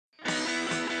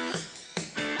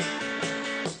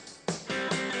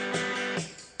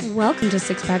Welcome to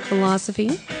Six Pack Philosophy,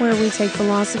 where we take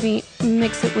philosophy,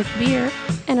 mix it with beer,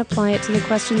 and apply it to the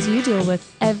questions you deal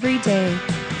with every day.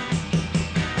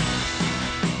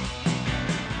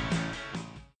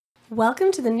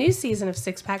 Welcome to the new season of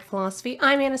Six Pack Philosophy.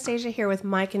 I'm Anastasia here with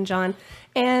Mike and John,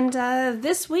 and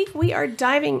this week we are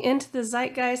diving into the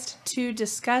zeitgeist to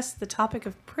discuss the topic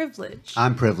of privilege.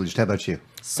 I'm privileged. How about you?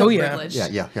 So privileged.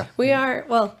 Yeah. We are,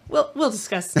 well, we'll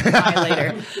discuss why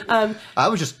later. I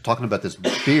was just talking about this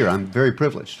beer. I'm very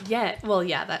privileged.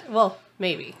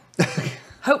 Maybe.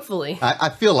 Hopefully. I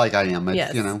feel like I am.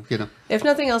 Yes. You know. If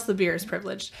nothing else, the beer is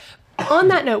privileged. On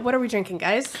that note, what are we drinking,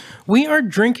 guys? We are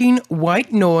drinking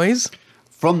White Noise.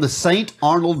 From the St.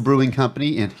 Arnold Brewing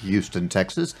Company in Houston,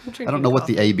 Texas. I don't know what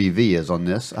the ABV is on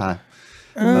this.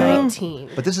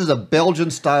 19. But this is a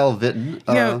Belgian-style Vitten.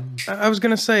 I was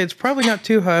going to say, it's probably not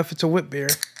too high if it's a wit beer.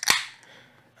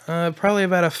 Probably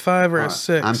about a 5 or a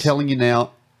 6. I'm telling you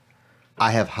now,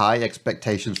 I have high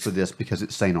expectations for this because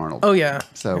it's St. Arnold. Oh, yeah.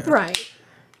 So Right.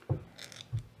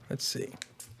 Let's see.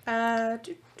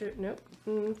 Nope.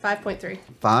 5.3.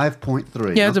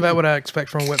 5.3. Yeah, it's about what I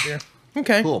expect from a wit beer.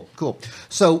 Okay. Cool.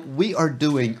 So we are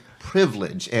doing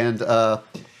privilege, and Oh,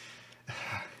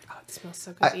 it smells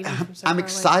so good. Even from so I'm far away.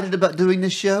 excited about doing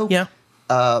this show. Yeah.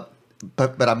 But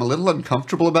I'm a little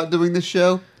uncomfortable about doing this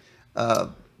show.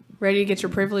 Ready to get your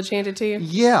privilege handed to you?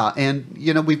 Yeah, and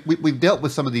we've dealt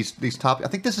with some of these topics. I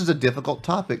think this is a difficult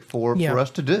topic for us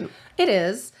to do. It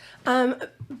is.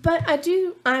 But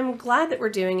I'm glad that we're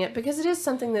doing it because it is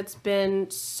something that's been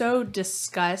so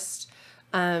discussed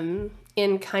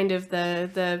in kind of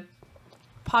the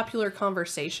popular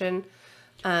conversation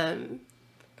from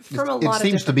a lot of It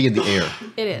seems to be in the air.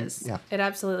 It is. Yeah. It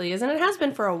absolutely is. And it has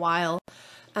been for a while.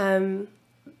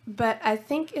 But I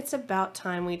think it's about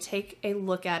time we take a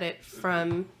look at it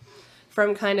from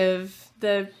kind of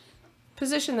the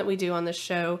position that we do on this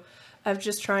show of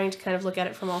just trying to kind of look at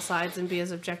it from all sides and be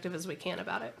as objective as we can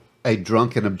about it. A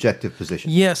drunk and objective position.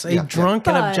 Yes, a drunk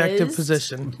and Buzzed. objective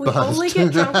position. We only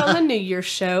get drunk on the New Year's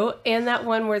show and that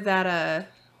one where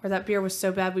that beer was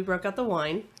so bad we broke out the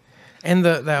wine. And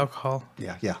the alcohol.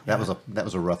 Yeah. That was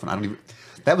a rough one.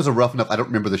 That was a rough enough. I don't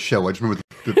remember the show. I just remember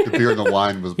the beer and the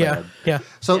wine was bad. Yeah.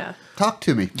 So talk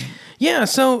to me. Yeah,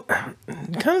 so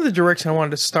kind of the direction I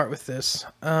wanted to start with this.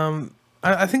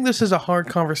 I think this is a hard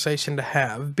conversation to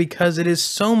have because it is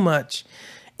so much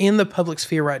in the public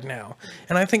sphere right now.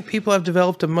 And I think people have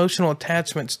developed emotional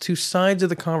attachments to sides of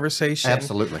the conversation.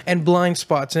 Absolutely. And blind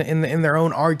spots in their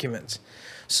own arguments.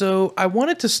 So I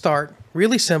wanted to start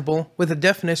really simple with a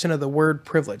definition of the word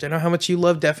privilege. I know how much you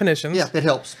love definitions. Yeah, it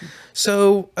helps.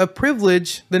 So a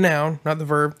privilege, the noun, not the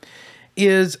verb,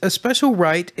 is a special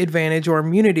right, advantage, or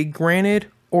immunity granted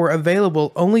or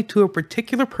available only to a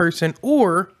particular person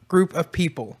or group of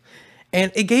people. And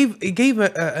it gave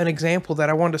an example that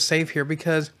I wanted to save here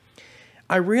because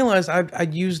I realized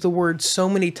I'd used the word so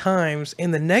many times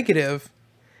in the negative,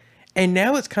 and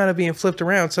now it's kind of being flipped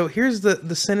around. So here's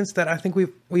the sentence that I think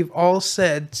we've all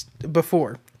said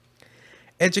before.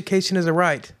 Education is a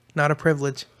right, not a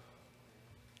privilege.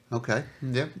 Okay.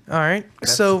 Yeah. All right.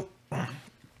 So,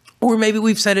 or maybe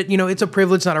we've said it, it's a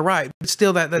privilege, not a right. But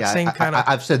still that same kind of...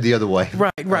 I've said the other way.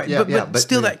 Right. But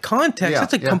still that context,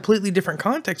 that's a completely different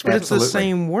context, but Absolutely. It's the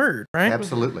same word, right?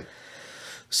 Absolutely.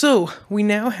 So we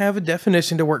now have a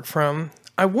definition to work from.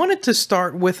 I wanted to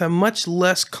start with a much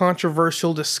less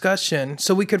controversial discussion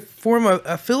so we could form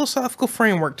a philosophical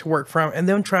framework to work from and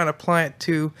then try and apply it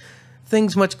to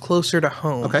things much closer to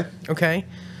home. Okay?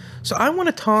 So I want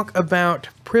to talk about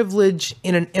privilege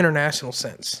in an international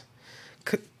sense.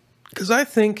 Because I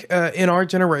think in our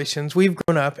generations, we've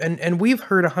grown up and we've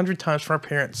heard 100 times from our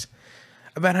parents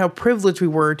about how privileged we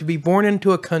were to be born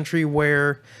into a country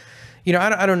where,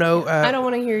 I don't know. I don't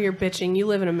want to hear your bitching. You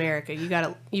live in America. You've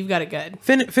got it good.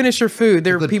 Finish your food.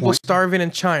 There are people point. starving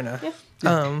in China.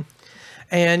 Yeah.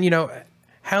 And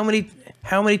how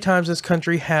many times this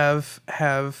country have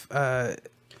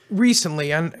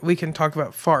recently, and we can talk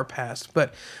about far past,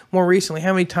 but more recently,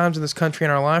 how many times in this country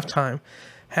in our lifetime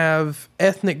have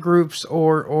ethnic groups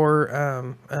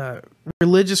or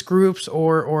religious groups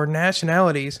or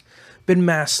nationalities been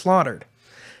mass slaughtered?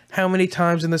 How many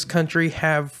times in this country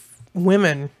have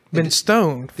women been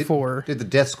stoned for... Did the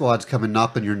death squads come and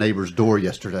knock on your neighbor's door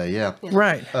yesterday? Yeah.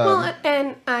 Right. Well,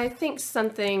 and I think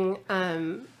something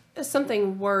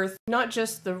worth, not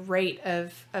just the rate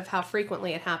of how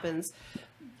frequently it happens,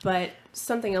 but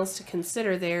something else to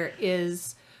consider there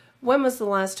is... When was the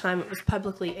last time it was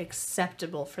publicly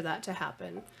acceptable for that to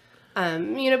happen?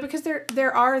 Because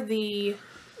there are the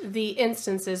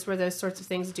instances where those sorts of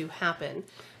things do happen,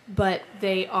 but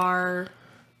they are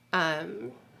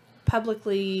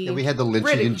publicly. Yeah, we had the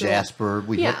lynching in ridiculed. Jasper.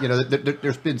 We Yeah. had,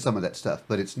 there's been some of that stuff,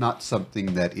 but it's not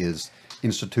something that is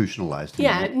institutionalized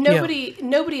Yeah, anymore.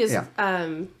 nobody is Yeah.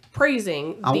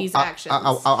 praising these actions.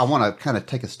 I want to kind of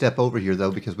take a step over here,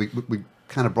 though, because we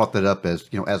kind of brought that up as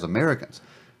as Americans.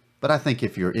 But I think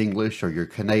if you're English or you're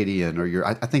Canadian or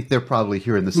I think they're probably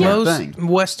hearing the same thing.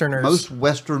 Westerners. Most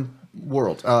Western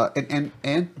worlds,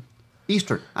 and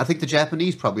Eastern. I think the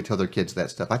Japanese probably tell their kids that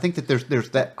stuff. I think that there's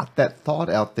that thought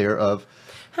out there of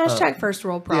Hashtag first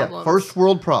world problems. yeah, first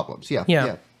world problems. Yeah.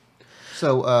 Yeah.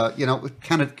 So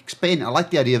kind of expand. I like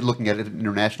the idea of looking at it in an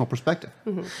international perspective.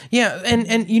 Mm-hmm. Yeah,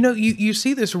 and you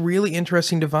see this really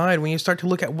interesting divide when you start to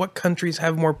look at what countries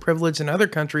have more privilege than other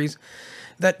countries.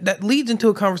 That leads into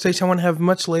a conversation I want to have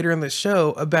much later in the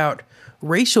show about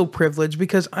racial privilege,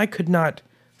 because I could not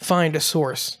find a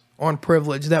source on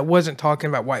privilege that wasn't talking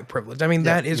about white privilege. I mean,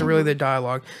 that is really the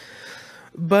dialogue.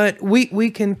 But we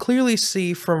can clearly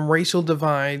see from racial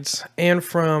divides and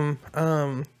from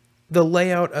the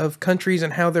layout of countries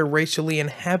and how they're racially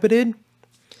inhabited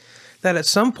that at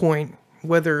some point,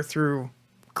 whether through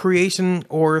creation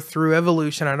or through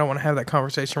evolution, I don't want to have that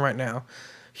conversation right now,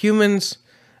 humans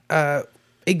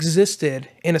existed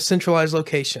in a centralized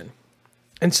location.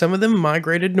 And some of them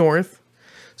migrated north,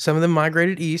 some of them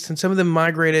migrated east, and some of them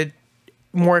migrated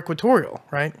more equatorial,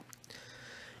 right?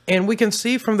 And we can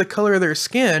see from the color of their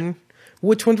skin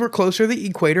which ones were closer to the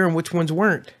equator and which ones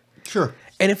weren't. Sure.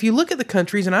 And if you look at the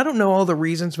countries, and I don't know all the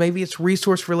reasons, maybe it's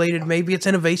resource related, maybe it's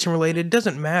innovation related, it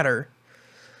doesn't matter.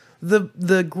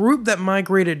 The group that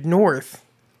migrated north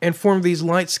and formed these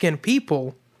light-skinned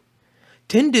people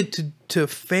tended to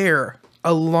fare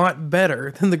a lot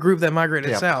better than the group that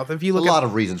migrated south. If you look a lot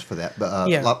of reasons for that, but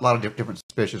Yeah. a lot of different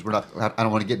suspicions. I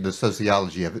don't want to get into the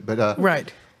sociology of it, but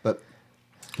right. But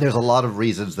there's a lot of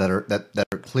reasons that are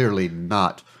clearly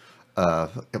not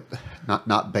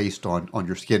based on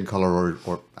your skin color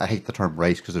or I hate the term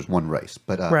race because there's one race,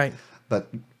 but Right. But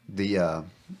the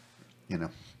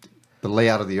the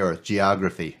layout of the earth,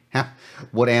 geography,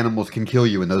 what animals can kill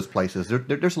you in those places.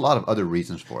 There's a lot of other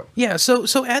reasons for it. Yeah,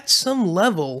 so at some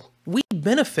level, we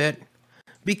benefit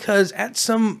because at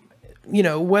some,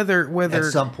 whether At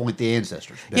some point, the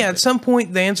ancestors. yeah, at some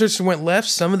point the ancestors went left,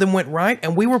 some of them went right,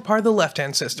 and we were part of the left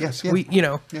ancestors. Yes,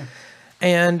 yeah. Yeah.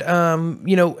 And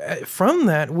from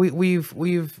that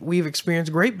we've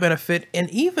experienced great benefit,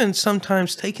 and even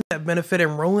sometimes taking that benefit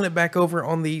and rolling it back over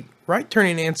on the right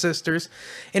turning ancestors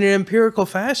in an empirical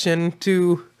fashion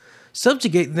to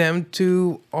subjugate them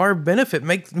to our benefit,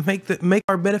 make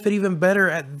our benefit even better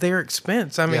at their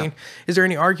expense. I mean, is there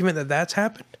any argument that that's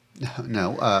happened?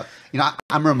 No.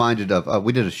 I'm reminded of,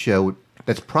 we did a show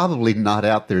that's probably not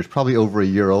out there. It's probably over a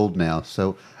year old now.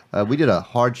 So we did a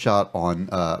hard shot on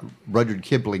Rudyard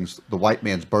Kipling's The White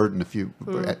Man's Burden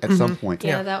at some point.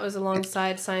 Yeah, that was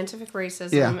alongside scientific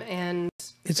racism, Yeah. and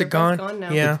Is they're it gone? both gone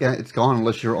now. Yeah. Yeah, it's gone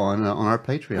unless you're on our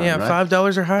Patreon. Yeah, right?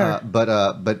 $5 or higher. But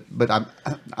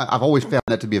I've always found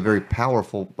that to be a very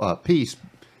powerful piece,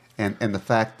 and the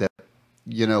fact that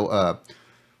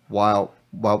while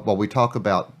we talk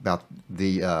about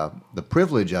the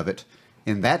privilege of it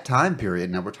in that time period,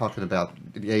 now we're talking about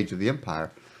the age of the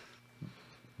empire.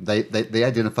 They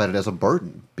identified it as a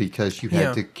burden because you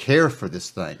had to care for this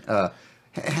thing. The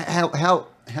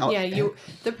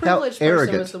privileged person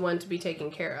arrogant. was the one to be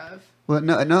taken care of. Well,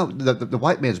 no. The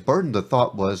white man's burden. The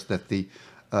thought was that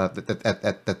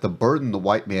that the burden the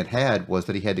white man had was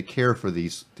that he had to care for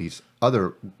these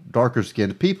other darker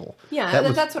skinned people.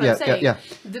 Yeah, that's what I'm saying.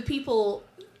 The people,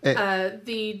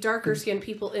 the darker skinned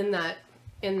people in that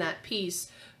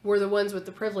piece were the ones with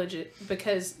the privilege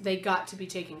because they got to be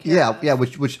taken care of. Yeah,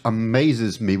 which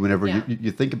amazes me whenever Yeah.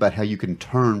 you think about how you can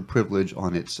turn privilege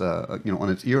on its on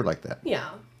its ear like that. Yeah.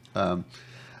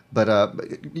 But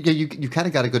you kind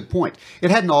of got a good point. It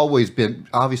hadn't always been.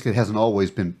 Obviously, it hasn't always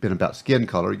been about skin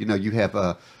color. You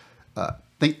have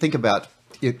think about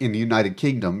in the United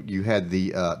Kingdom. You had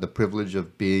the privilege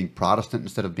of being Protestant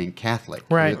instead of being Catholic.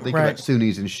 Right. Think about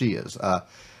Sunnis and Shias.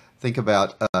 Think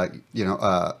about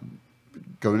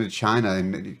going to China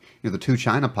and the two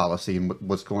China policy and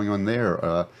what's going on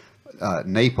there.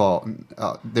 Nepal.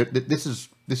 This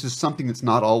is something that's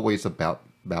not always about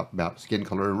skin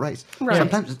color and race. Right.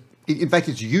 Sometimes, in fact,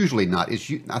 it's usually not.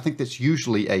 I think that's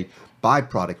usually a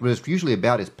byproduct. What it's usually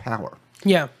about is power.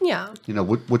 Yeah. Yeah.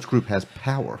 Which group has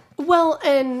power? Well,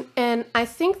 and I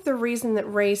think the reason that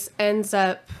race ends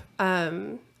up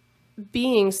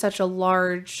being such a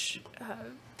large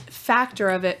factor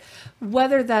of it,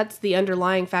 whether that's the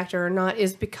underlying factor or not,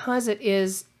 is because it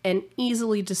is an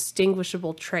easily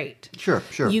distinguishable trait. Sure.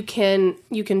 You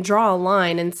can draw a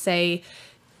line and say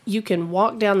you can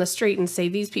walk down the street and say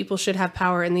these people should have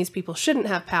power and these people shouldn't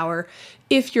have power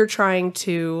if you're trying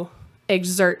to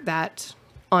exert that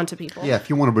onto people. Yeah, if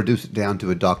you want to reduce it down to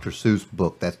a Dr. Seuss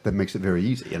book, that makes it very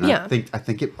easy. And Yeah. I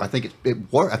think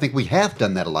it works. I think we have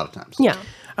done that a lot of times. Yeah.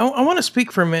 I want to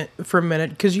speak for a minute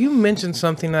because you mentioned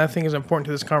something that I think is important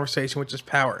to this conversation, which is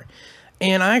power.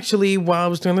 And I actually, while I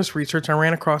was doing this research, I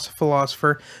ran across a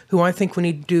philosopher who I think we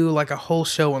need to do like a whole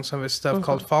show on some of his stuff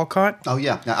called Falcott. Oh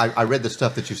yeah, I read the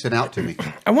stuff that you sent out to me.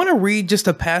 I want to read just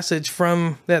a passage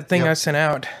from that thing Yep. I sent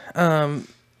out, and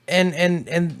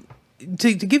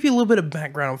to give you a little bit of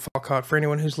background on Falcott for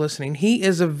anyone who's listening, he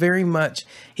is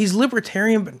he's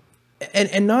libertarian, but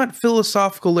and not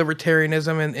philosophical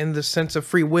libertarianism in the sense of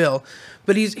free will,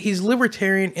 but he's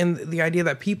libertarian in the idea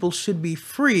that people should be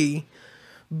free,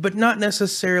 but not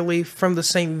necessarily from the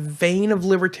same vein of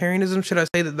libertarianism, should I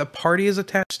say, that the party is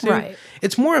attached to. Right.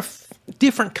 It's more a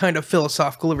different kind of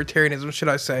philosophical libertarianism, should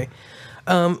I say.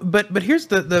 But here's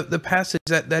the passage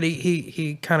that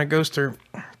he kind of goes through.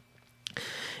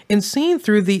 In seeing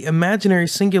through the imaginary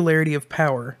singularity of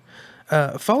power,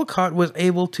 Falcott was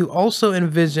able to also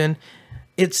envision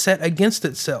it set against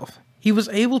itself. He was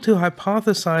able to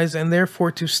hypothesize and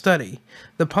therefore to study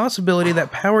the possibility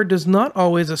that power does not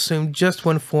always assume just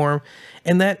one form,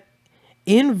 and that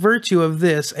in virtue of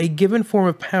this, a given form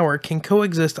of power can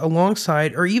coexist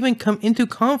alongside or even come into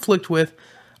conflict with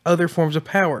other forms of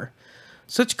power.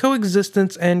 Such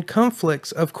coexistence and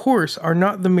conflicts, of course, are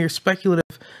not the mere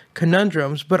speculative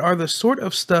conundrums, but are the sort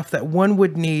of stuff that one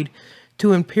would need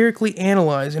to empirically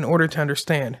analyze in order to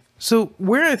understand. So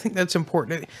where I think that's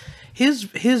important,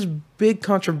 his big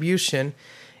contribution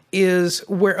is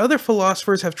where other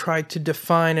philosophers have tried to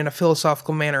define in a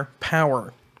philosophical manner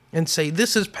power and say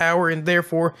this is power and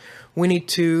therefore we need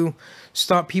to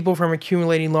stop people from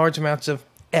accumulating large amounts of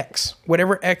X.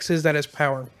 Whatever X is, that is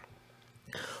power.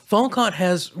 Falcott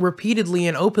has repeatedly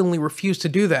and openly refused to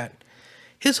do that.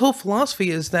 His whole philosophy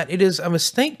is that it is a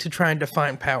mistake to try and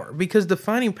define power, because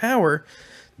defining power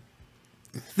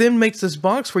then makes this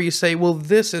box where you say, well,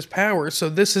 this is power, so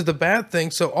this is the bad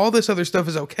thing, so all this other stuff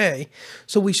is okay,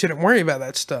 so we shouldn't worry about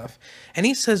that stuff. And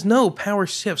he says, no, power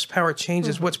shifts, power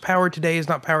changes. What's power today is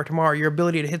not power tomorrow. Your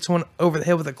ability to hit someone over the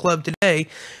head with a club today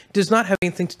does not have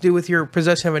anything to do with your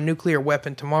possession of a nuclear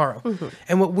weapon tomorrow.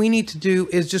 And what we need to do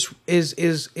is just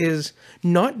is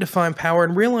not define power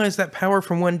and realize that power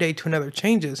from one day to another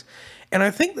changes. And I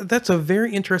think that that's a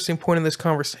very interesting point in this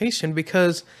conversation,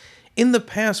 because in the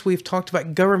past, we've talked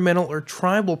about governmental or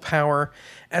tribal power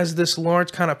as this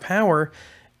large kind of power.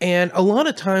 And a lot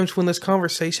of times when this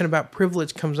conversation about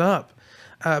privilege comes up,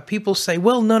 people say,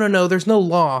 well, no, there's no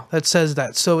law that says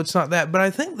that, so it's not that. But I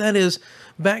think that is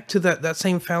back to that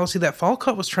same fallacy that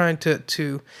Falcott was trying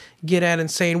to get at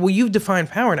and saying, well, you've defined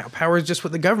power now. Power is just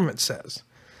what the government says.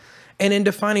 And in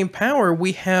defining power,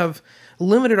 we have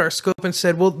limited our scope and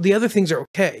said, well, the other things are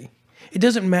okay. It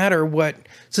doesn't matter what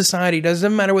society does. It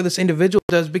doesn't matter what this individual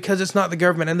does, because it's not the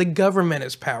government, and the government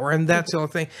is power, and that's the only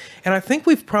thing. And I think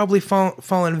we've probably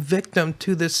fallen victim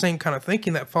to this same kind of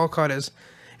thinking that Falcott is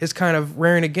kind of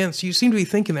rearing against. You seem to be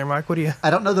thinking there, Mike. What do you? I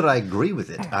don't know that I agree with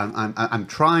it. I'm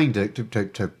trying to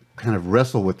kind of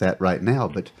wrestle with that right now,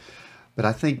 but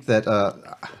I think that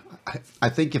I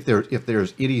think if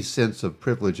there's any sense of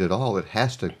privilege at all, it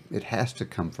has to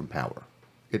come from power.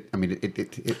 It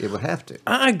would have to.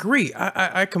 I agree.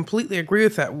 I completely agree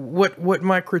with that. What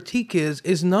my critique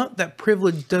is not that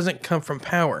privilege doesn't come from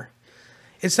power.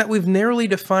 It's that we've narrowly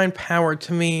defined power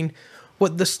to mean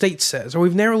what the state says, or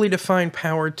we've narrowly defined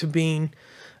power to mean,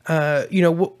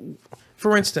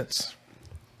 for instance,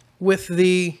 with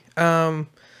the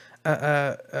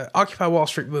Occupy Wall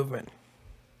Street movement.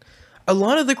 A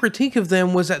lot of the critique of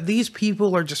them was that these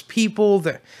people are just people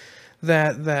that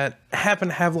happen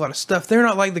to have a lot of stuff. They're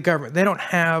not like the government. They don't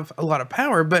have a lot of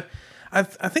power. But I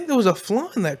think there was a flaw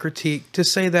in that critique to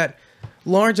say that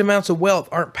large amounts of wealth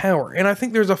aren't power. And I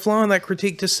think there's a flaw in that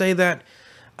critique to say that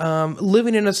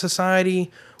living in a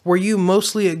society where you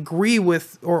mostly agree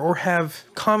with or have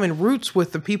common roots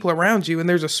with the people around you, and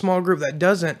there's a small group that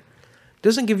doesn't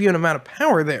give you an amount of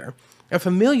power there. A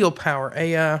familial power.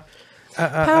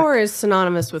 Power is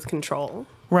synonymous with control.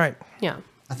 Right. Yeah.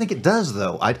 I think it does,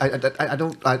 though. I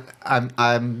don't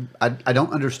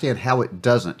understand how it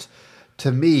doesn't.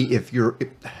 To me, if you're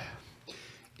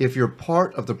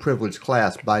part of the privileged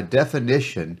class, by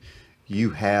definition, you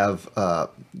have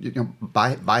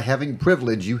by having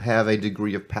privilege, you have a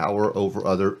degree of power over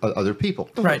other people.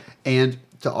 Right. And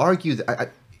to argue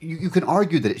that you can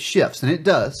argue that it shifts, and it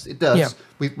does. It does.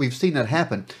 Yeah. We've seen that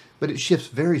happen, but it shifts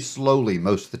very slowly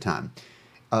most of the time.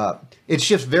 It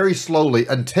shifts very slowly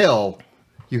until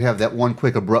you have that one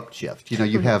quick abrupt shift. You know,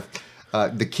 you have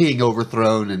the king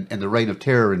overthrown and the reign of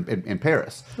terror in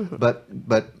Paris. But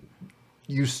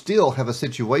you still have a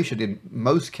situation in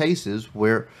most cases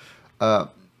where,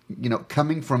 you know,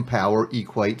 coming from power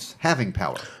equates having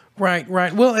power. Right.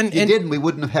 Well, and we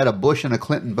wouldn't have had a Bush and a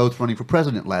Clinton both running for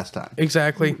president last time.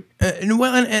 Exactly.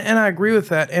 And I agree with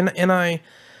that. And I,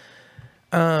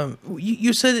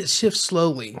 you said it shifts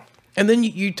slowly. And then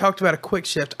you talked about a quick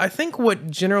shift. I think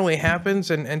what generally happens,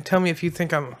 and tell me if you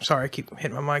think sorry, I keep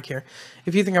hitting my mic here.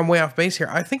 If you think I'm way off base here,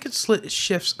 I think it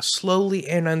shifts slowly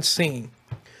and unseen.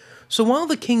 So while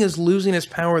the king is losing his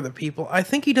power of the people, I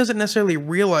think he doesn't necessarily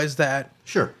realize that.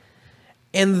 Sure.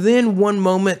 And then one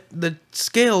moment the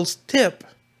scales tip.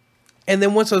 And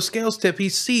then once those scales tip, he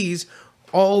sees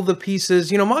all the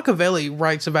pieces. You know, Machiavelli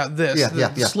writes about this.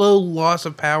 The slow loss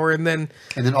of power, and then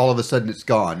all of a sudden it's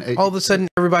gone. All of a sudden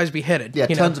everybody's beheaded. Yeah,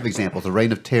 tons of examples. The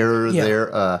Reign of Terror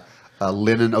there,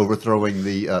 Lenin overthrowing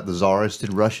the Tsarists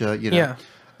in Russia, you know.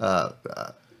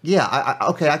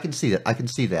 Okay, I can see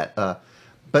that.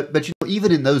 But you know,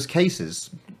 even in those cases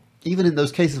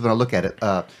when I look at it,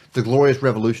 the Glorious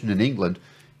Revolution in England,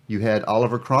 you had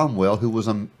Oliver Cromwell, who was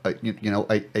a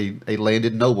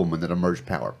landed nobleman that emerged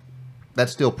power.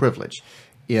 That's still privilege.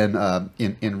 In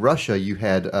Russia, you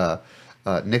had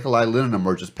Nikolai Lenin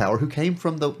emerge as power, who came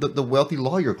from the wealthy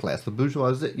lawyer class, the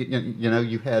bourgeoisie. You know,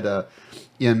 you had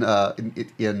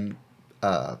in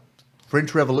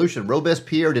French Revolution,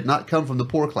 Robespierre did not come from the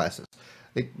poor classes.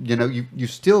 You know, you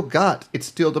still got, it's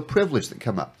still the privilege that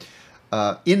come up.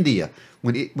 India,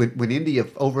 when India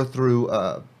overthrew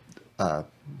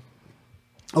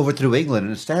England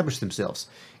and established themselves,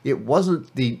 it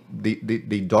wasn't the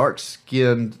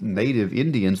dark-skinned native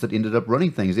Indians that ended up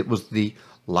running things. It was the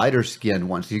lighter-skinned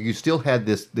ones. You still had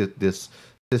this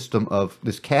system of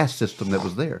this caste system that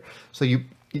was there. So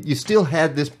you still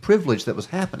had this privilege that was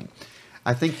happening.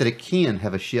 I think that it can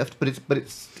have a shift, but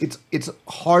it's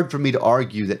hard for me to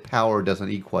argue that power doesn't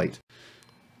equate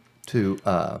to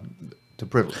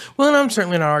privilege. Well, and I'm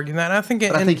certainly not arguing that. I think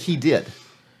I think he did.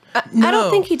 I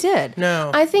don't think he did.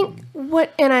 No. I think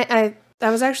I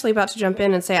was actually about to jump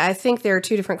in and say I think there are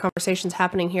two different conversations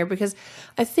happening here, because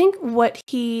I think what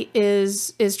he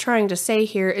is trying to say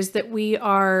here is that we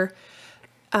are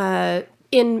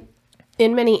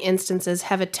in many instances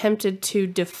have attempted to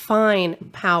define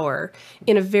power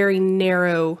in a very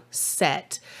narrow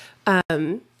set.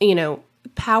 You know,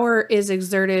 power is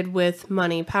exerted with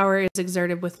money. Power is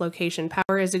exerted with location.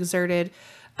 Power is exerted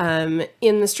in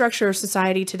the structure of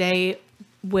society today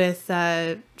with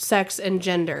sex and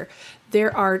gender.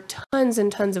 There are tons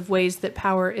and tons of ways that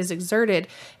power is exerted.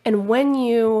 And when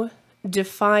you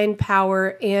define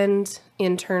power and,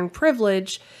 in turn,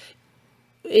 privilege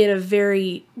in a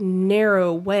very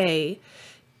narrow way,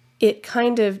 it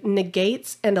kind of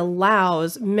negates and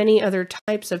allows many other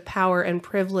types of power and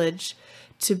privilege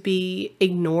to be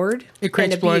ignored. It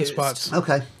creates blind spots.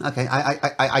 Okay.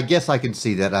 I guess I can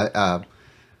see that. I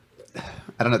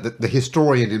don't know. The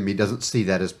historian in me doesn't see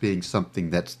that as being something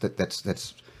that's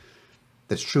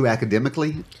true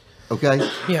academically. Okay.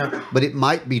 Yeah. But it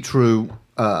might be true.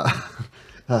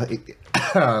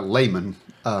 Layman.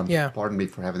 Pardon me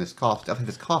for having this cough. I've had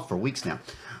this cough for weeks now.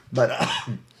 But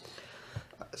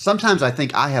sometimes I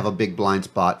think I have a big blind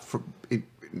spot for.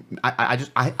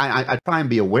 I try and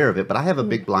be aware of it, but I have a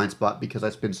big blind spot because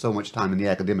I spend so much time in the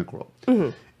academic world.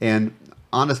 Mm-hmm. And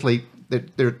honestly,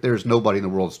 there's nobody in the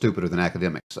world stupider than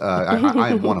academics. I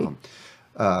am one of them.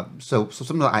 So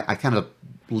sometimes I kind of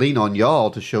lean on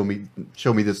y'all to show me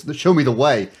the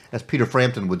way, as Peter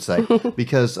Frampton would say,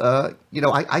 because you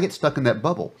know, I get stuck in that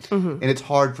bubble, and it's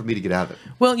hard for me to get out of it.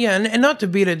 Well, yeah, and not to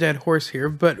beat a dead horse here,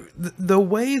 but the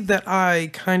way that I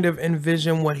kind of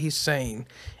envision what he's saying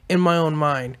in my own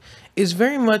mind is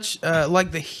very much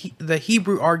like the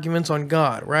Hebrew arguments on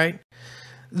God, right?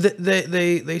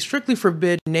 They strictly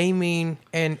forbid naming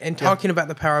and talking about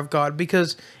the power of God,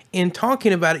 because in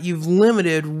talking about it, you've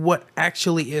limited what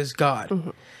actually is God. Mm-hmm.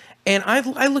 And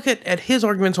I look at his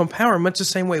arguments on power much the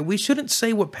same way. We shouldn't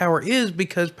say what power is,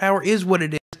 because power is what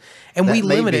it is, and we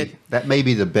limit it. That may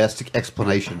be the best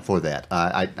explanation for that.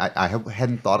 I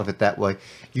hadn't thought of it that way.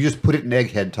 You just put it in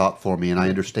egghead talk for me, and I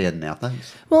understand now.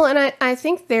 Thanks. Well, and I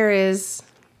think there is,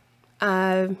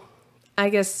 I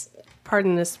guess,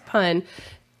 pardon this pun,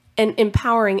 an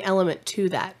empowering element to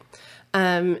that.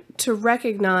 To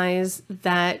recognize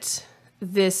that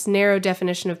this narrow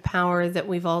definition of power that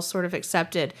we've all sort of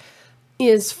accepted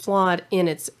is flawed in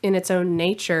its own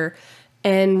nature,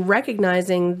 and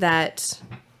recognizing that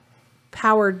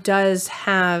power does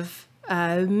have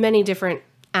many different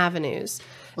avenues.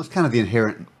 Well, it's kind of the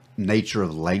inherent nature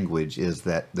of language is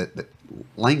that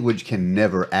language can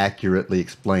never accurately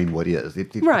explain what is.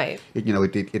 Right.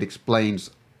 It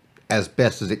explains as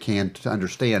best as it can to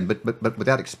understand, but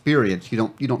without experience, you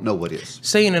don't know what is.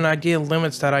 Saying an idea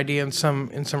limits that idea in some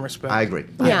respect. I agree.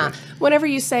 Yeah. agree. Whenever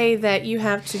you say that you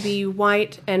have to be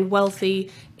white and wealthy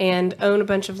and own a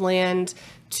bunch of land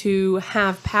to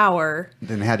have power,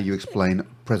 Then how do you explain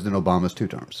President Obama's 2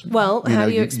 terms? well, how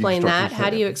do you explain start that? to How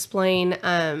do say you it. explain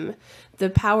the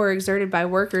power exerted by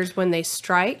workers when they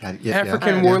strike?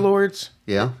 African warlords.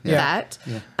 Yeah. That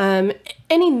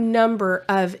any number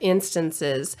of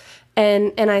instances,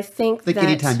 and I think I think that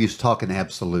anytime you talk in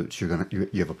absolutes, you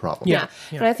have a problem. yeah.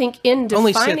 And I think in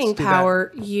Only Siths defining do that.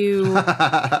 power, you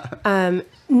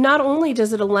not only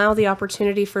does it allow the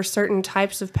opportunity for certain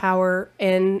types of power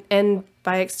and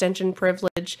by extension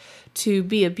privilege to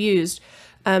be abused,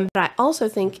 but I also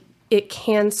think it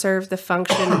can serve the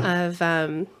function of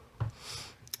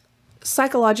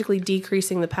psychologically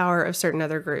decreasing the power of certain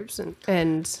other groups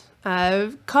and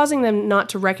causing them not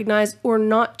to recognize or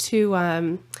not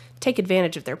to take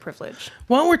advantage of their privilege.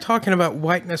 While we're talking about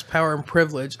whiteness, power, and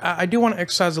privilege, I do want to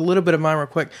exercise a little bit of mine real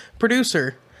quick.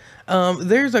 Producer,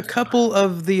 there's a couple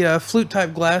of the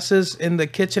flute-type glasses in the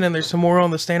kitchen, and there's some more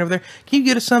on the stand over there. Can you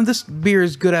get us some? This beer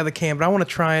is good out of the can, but I want to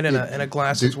try it in a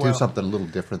glass as well. Do something a little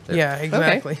different there. Yeah,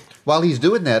 exactly. Okay. While he's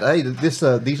doing that, hey,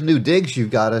 these new digs you've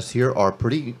got us here are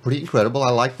pretty incredible. I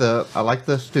like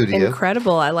the studio.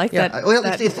 Incredible. I like that. Well,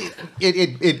 that-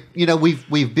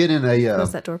 we've been in a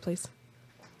Close that door, please.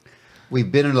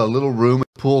 we've been in a little room at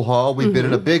a pool hall. We've been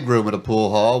in a big room at a pool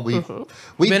hall. We've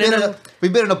been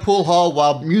in a pool hall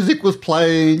while music was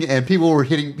playing and people were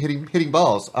hitting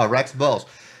balls, racks of balls.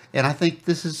 And I think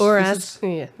this is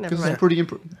Never mind. pretty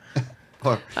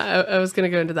I was going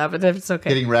to go into that, but it's okay.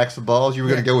 hitting racks of balls. You were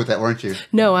going to go with that, weren't you?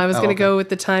 No, I was going to okay. go with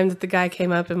the time that the guy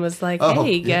came up and was like, Oh,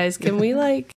 "Hey yeah. guys, can we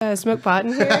smoke pot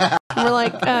in here?" And we're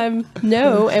like,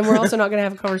 "No," and we're also not going to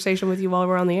have a conversation with you while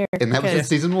we're on the air. And that was in because-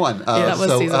 season 1. that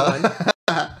was season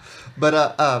 1.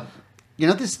 But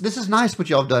this is nice what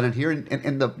y'all have done in here,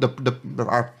 and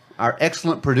our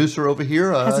excellent producer over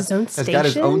here Has his own has got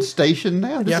his own station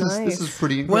now. This Nice. is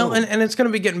pretty incredible. Well, and it's going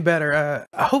to be getting better.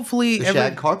 Hopefully, the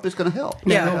shag carpet is going to help.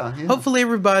 Yeah. Hopefully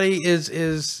everybody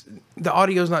is the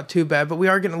audio's not too bad, but we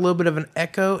are getting a little bit of an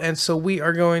echo, and so we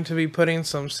are going to be putting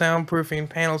some soundproofing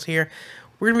panels here.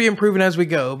 We're going to be improving as we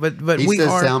go, but He we says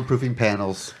are soundproofing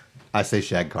panels. I say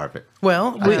shag carpet.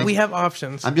 well. think- We have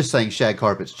options. I'm just saying shag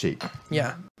carpet's cheap.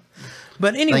 Yeah.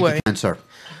 But Thank anyway, you, kind sir.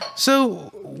 so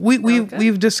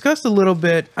we've discussed a little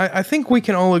bit. I think we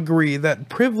can all agree that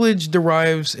privilege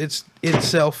derives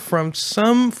itself from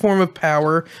some form of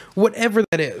power, whatever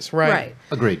that is, right? Right.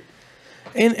 Agreed.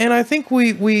 And I think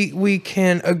we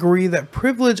can agree that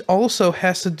privilege also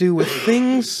has to do with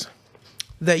things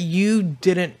that you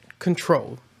didn't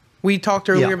control. We talked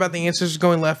earlier Yeah. about the ancestors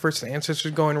going left versus the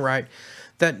ancestors going right.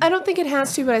 That I don't think it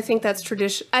has to, but I think that's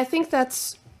tradition. I think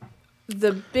that's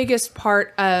the biggest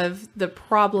part of the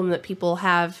problem that people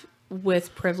have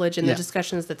with privilege and Yeah. the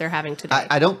discussions that they're having today.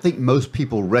 I don't think most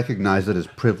people recognize it as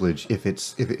privilege if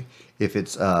it's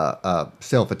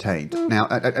self-attained. Now,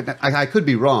 I could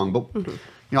be wrong, but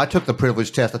I took the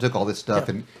privilege test. I took all this stuff,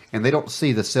 and they don't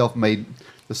see the self-made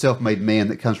man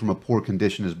that comes from a poor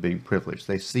condition as being privileged.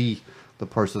 They see the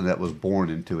person that was born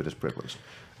into it as privileged.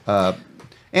 And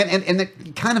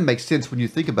it kind of makes sense when you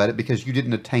think about it because you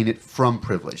didn't attain it from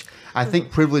privilege. I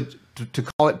think privilege, to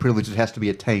call it privilege, it has to be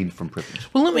attained from privilege.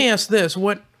 well, let me ask this: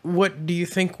 what do you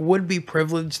think would be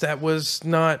privilege that was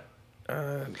not?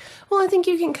 Well, I think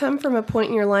you can come from a point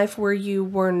in your life where you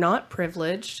were not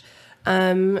privileged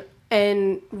and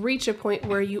reach a point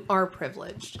where you are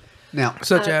privileged. Now,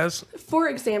 Such as For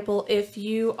example, if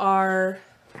you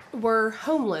were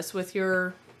homeless with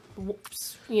your,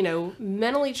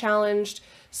 mentally challenged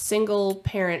single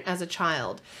parent as a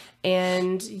child,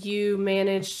 and you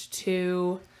managed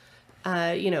to,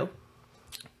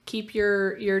 keep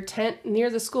your tent near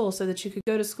the school so that you could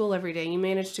go to school every day. You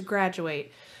managed to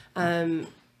graduate. I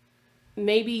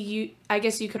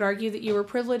guess you could argue that you were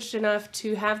privileged enough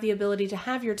to have the ability to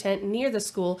have your tent near the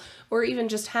school or even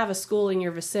just have a school in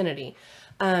your vicinity.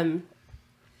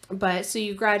 But so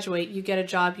you graduate, you get a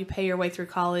job, you pay your way through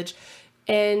college,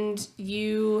 and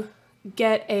you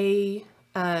get a,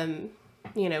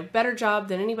 better job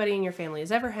than anybody in your family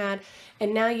has ever had.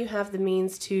 And now you have the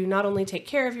means to not only take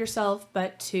care of yourself,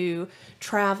 but to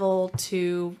travel,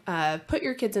 to put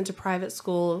your kids into private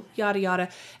school, yada, yada.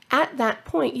 At that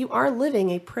point, you are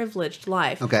living a privileged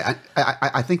life. okay,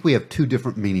 I think we have two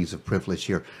different meanings of privilege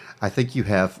here. I think you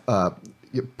have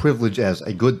privilege as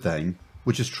a good thing,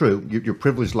 which is true. Your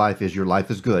privileged life is your life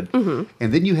is good.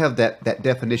 And then you have that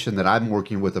definition that I'm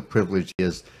working with of privilege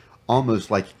is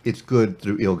almost like it's good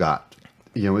through ill-got.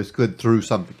 It's good through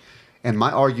something. And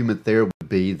my argument there would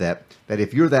be that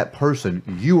if you're that person,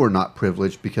 you are not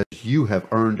privileged because you have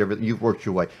earned everything. You've worked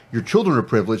your way. Your children are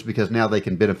privileged because now they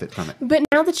can benefit from it. But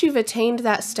now that you've attained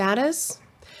that status,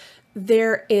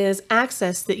 there is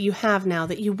access that you have now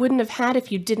that you wouldn't have had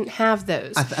if you didn't have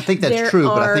those. I think that's true,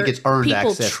 but I think it's earned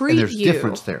access, and there's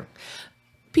difference there.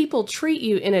 People treat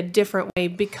you in a different way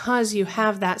because you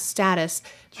have that status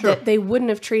that they wouldn't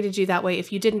have treated you that way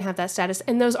if you didn't have that status.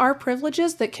 And those are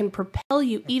privileges that can propel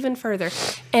you even further.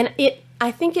 And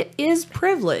I think it is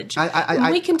privilege.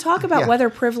 We can talk about whether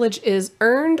privilege is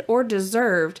earned or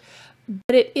deserved,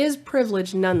 but it is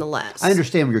privilege nonetheless. I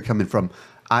understand where you're coming from.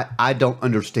 I don't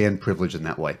understand privilege in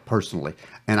that way personally.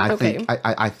 And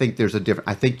I think there's a different,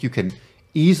 I think you can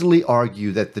easily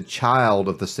argue that the child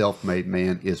of the self-made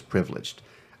man is privileged.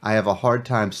 I have a hard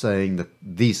time saying that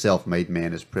the self-made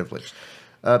man is privileged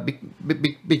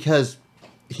because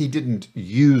he didn't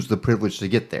use the privilege to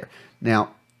get there.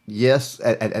 Now, yes,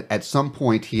 at some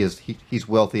point he's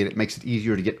wealthy and it makes it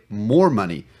easier to get more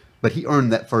money, but he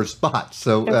earned that first spot.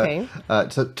 So,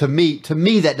 so to me,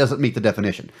 that doesn't meet the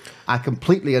definition. I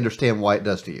completely understand why it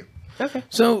does to you. Okay.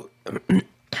 So,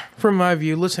 from my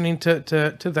view, listening to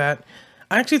that,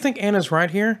 I actually think Anna's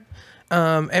right here.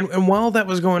 And while that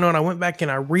was going on, I went back and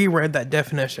I reread that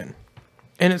definition.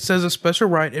 And it says a special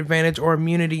right, advantage, or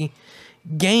immunity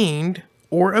gained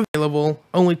or available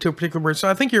only to a particular person. So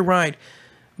I think you're right.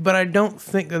 But I don't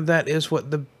think that is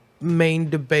what the main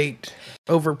debate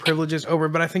over privilege is over.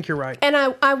 But I think you're right. And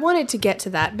I wanted to get to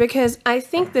that because I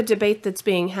think the debate that's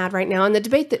being had right now and the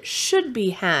debate that should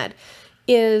be had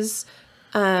is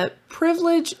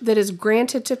privilege that is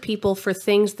granted to people for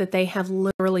things that they have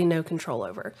literally no control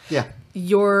over. Yeah.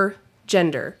 Your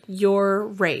gender, your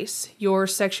race, your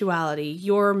sexuality,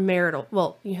 your marital...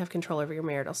 Well, you have control over your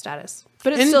marital status,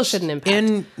 but it still shouldn't impact.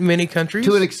 In many countries.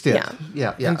 To an extent.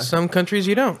 Yeah. In some countries,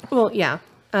 you don't. Well, yeah.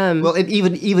 Well, and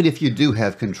even if you do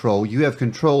have control, you have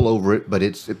control over it, but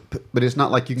it's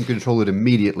not like you can control it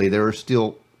immediately. There are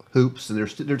still hoops, and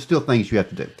there's still things you have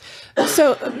to do.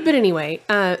 So, but anyway,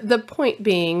 the point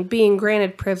being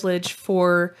granted privilege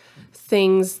for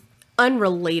things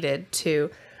unrelated to,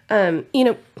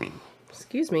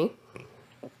 excuse me,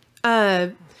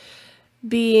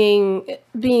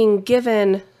 being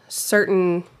given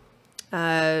certain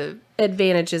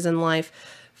advantages in life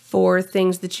for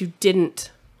things that you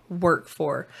didn't work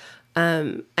for,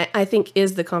 I think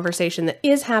is the conversation that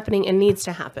is happening and needs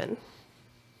to happen.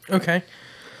 Okay.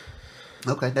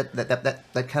 Okay,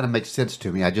 that kind of makes sense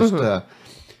to me. I just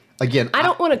again, I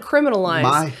don't want to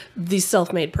criminalize the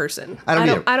self-made person. I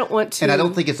don't want to, and I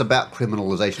don't think it's about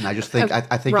criminalization. I just think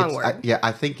I think wrong it's word.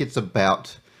 I think it's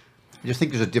about. I just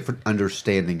think there's a different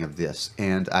understanding of this,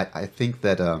 and I think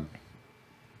that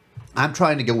I'm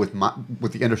trying to go with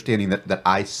the understanding that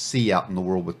I see out in the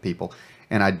world with people,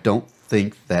 and I don't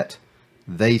think that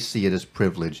they see it as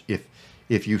privilege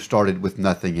if you started with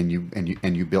nothing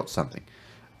and you built something.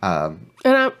 And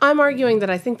I'm arguing that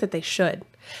I think that they should.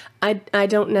 I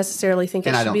don't necessarily think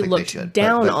it should be looked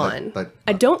down on.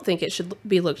 I don't think it should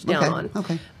be looked down on.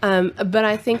 Okay. But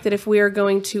I think that if we are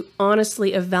going to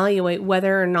honestly evaluate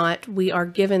whether or not we are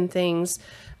given things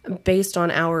based on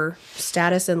our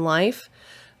status in life,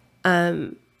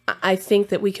 I think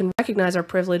that we can recognize our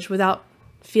privilege without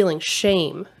feeling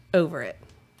shame over it.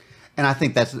 And I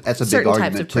think that's a big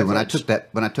argument too. When I took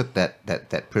that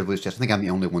privilege test, I think I'm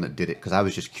the only one that did it because I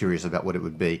was just curious about what it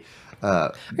would be.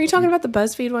 Are you talking about the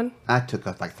BuzzFeed one? I took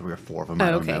like 3 or 4 of them. Oh,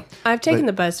 I don't okay. know. I've taken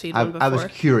the BuzzFeed one before. I was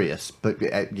curious, but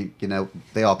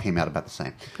they all came out about the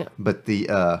same. Yeah. But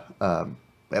that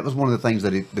was one of the things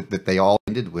that they all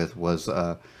ended with was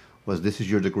this is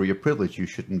your degree of privilege. You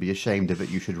shouldn't be ashamed of it.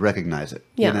 You should recognize it.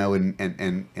 Yeah.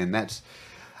 And that's.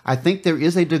 I think there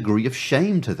is a degree of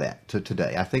shame to that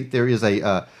today. I think there is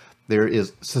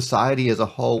society as a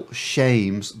whole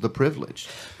shames the privilege.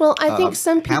 Well, I think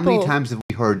some people. How many times have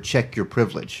we heard "check your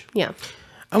privilege"? Yeah.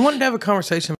 I wanted to have a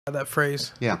conversation about that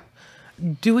phrase. Yeah.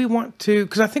 Do we want to?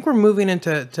 Because I think we're moving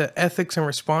into ethics and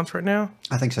response right now.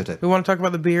 I think so too. We want to talk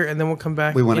about the beer, and then we'll come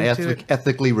back. We want to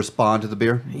ethically respond to the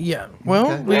beer. Yeah.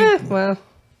 Well, okay.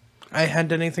 I hadn't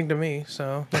done anything to me,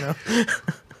 so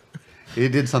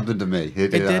It did something to me. It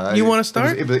did. You want to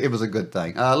start? It was a good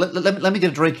thing. Let me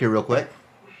get a drink here real quick.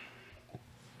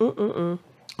 All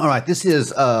right. This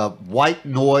is White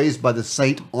Noise by the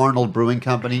St. Arnold Brewing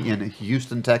Company in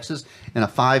Houston, Texas, in a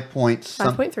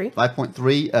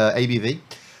 5.3 ABV.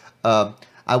 I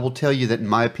will tell you that, in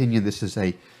my opinion, this is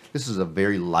a This is a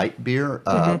very light beer.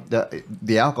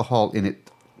 The alcohol in it,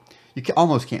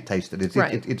 almost can't taste it.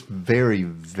 It's very,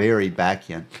 very back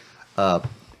end.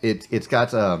 It's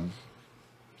got.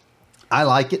 I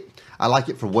like it. I like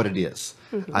it for what it is.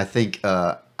 I think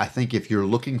if you're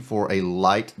looking for a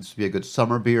light, this would be a good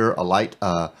summer beer, a light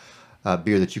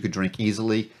beer that you could drink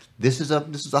easily. This is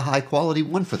a high quality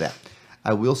one for that.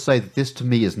 I will say that this to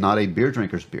me is not a beer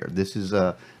drinker's beer. This is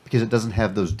because it doesn't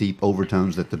have those deep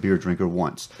overtones that the beer drinker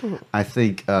wants. I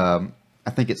think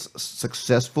it's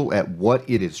successful at what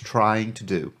it is trying to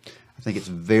do. I think it's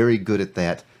very good at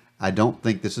that. I don't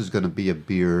think this is going to be a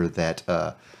beer that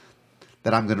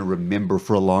I'm going to remember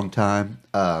for a long time.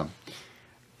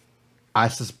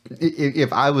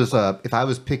 If I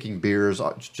was picking beers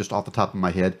just off the top of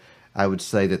my head, I would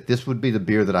say that this would be the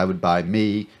beer that I would buy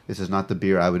me. This is not the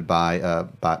beer I would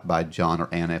buy John or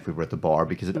Anna if we were at the bar,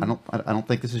 because I don't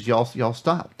think this is y'all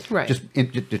style. Right.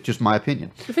 Just my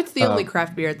opinion. If it's the only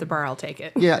craft beer at the bar, I'll take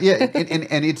it. Yeah,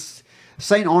 and it's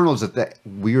St. Arnold's at that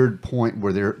weird point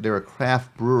where they're a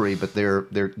craft brewery, but they're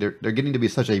getting to be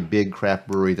such a big craft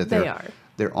brewery that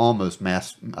they're almost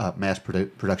mass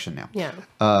production now. Yeah.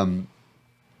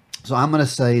 So I'm going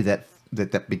to say that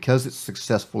because it's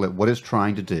successful at what it's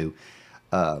trying to do,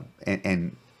 but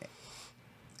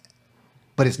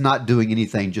it's not doing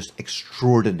anything just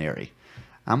extraordinary.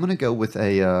 I'm going to go with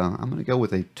a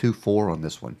 2.4 on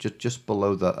this one, just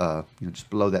below the just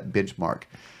below that benchmark.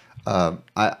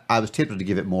 I was tempted to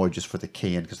give it more just for the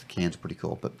can, because the can's pretty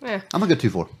cool, but I'm gonna go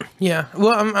 2.4. Yeah,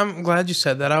 well, I'm glad you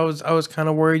said that. I was kind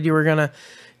of worried you were gonna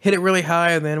hit it really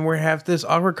high, and then we're have this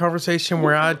awkward conversation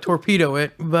where I torpedo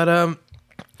it. But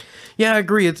yeah, I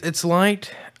agree. It's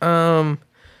light,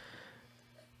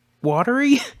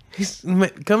 watery.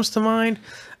 Comes to mind.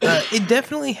 It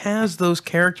definitely has those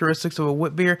characteristics of a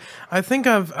wit beer. I think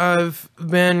I've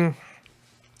been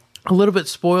a little bit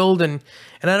spoiled, and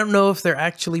I don't know if they're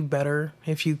actually better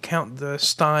if you count the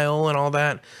style and all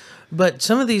that. But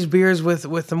some of these beers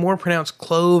with the more pronounced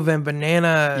clove and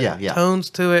banana tones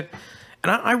to it,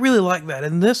 and I really like that.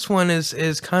 And this one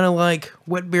is kind of like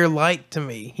wet beer light to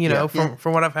me,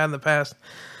 from what I've had in the past.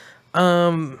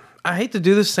 I hate to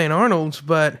do this St. Arnold's,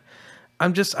 but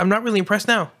I'm not really impressed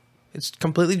now. It's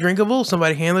completely drinkable.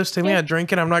 Somebody hand this to me, I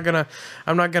drink it. I'm not gonna.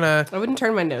 I wouldn't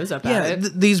turn my nose up at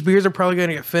it. These beers are probably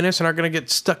gonna get finished and are gonna get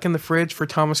stuck in the fridge for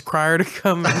Thomas Cryer to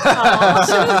come and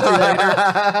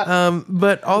later.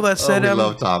 But all that said, we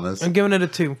love Thomas. I'm giving it a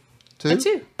 2. 2? A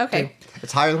 2. Okay.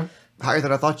 It's higher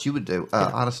than I thought you would do.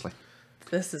 Honestly.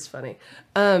 This is funny.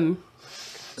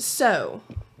 So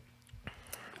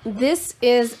this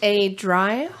is a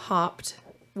dry hopped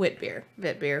wit beer,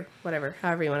 whatever,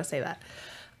 however you want to say that.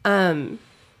 And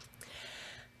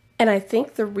I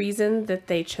think the reason that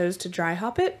they chose to dry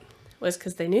hop it was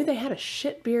because they knew they had a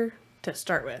shit beer to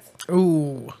start with.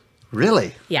 Ooh.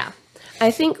 Really? Yeah.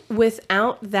 I think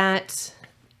without that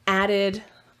added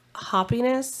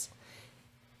hoppiness,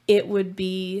 it would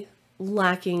be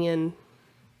lacking in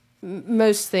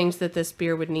most things that this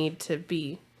beer would need to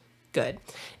be good.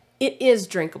 It is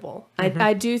drinkable. Mm-hmm.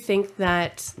 I do think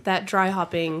that dry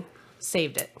hopping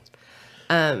saved it.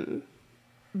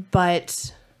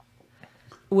 But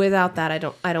without that,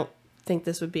 I don't think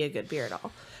this would be a good beer at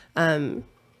all.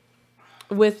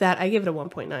 With that, I give it a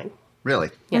 1.9. Really?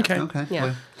 Yeah. Okay.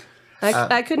 Yeah. Well,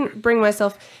 I couldn't bring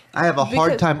myself. I have a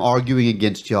hard time arguing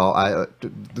against y'all.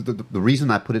 The reason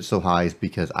I put it so high is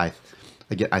because I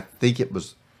think it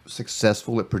was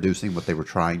successful at producing what they were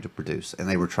trying to produce, and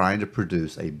they were trying to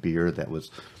produce a beer that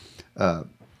was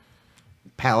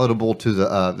palatable to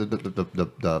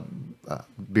the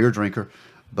beer drinker,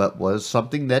 but was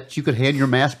something that you could hand your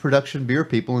mass production beer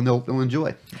people and they'll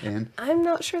enjoy. And I'm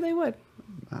not sure they would.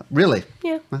 Really?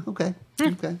 Yeah. Okay.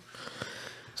 Okay.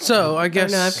 So I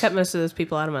guess I've cut most of those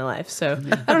people out of my life, so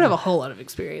I don't have a whole lot of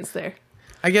experience there.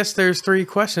 I guess there's 3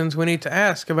 questions we need to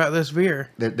ask about this beer.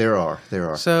 There are.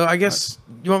 So I guess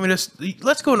you want me to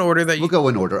let's go in order that you. We'll go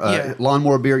in order.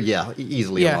 Lawnmower beer,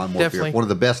 easily a lawnmower definitely. beer. One of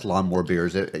the best lawnmower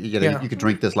beers. You could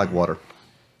drink this like water.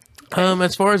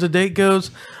 As far as the date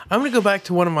goes, I'm going to go back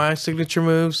to one of my signature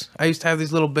moves. I used to have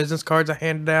these little business cards I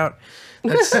handed out.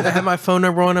 I had my phone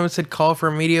number on them and said, call for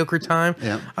a mediocre time.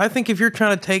 Yeah. I think if you're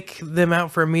trying to take them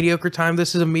out for a mediocre time,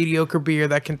 this is a mediocre beer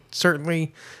that can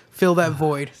certainly fill that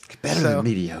void. Better than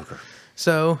mediocre.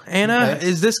 So, Anna,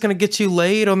 is this going to get you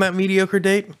laid on that mediocre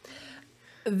date?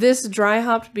 This dry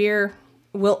hopped beer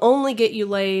will only get you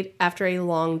laid after a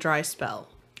long dry spell.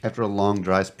 After a long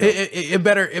dry spell. It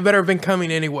better have been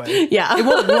coming anyway. Yeah. It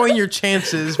won't ruin your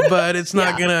chances, but it's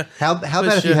not gonna. How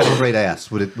about if you had a great ass?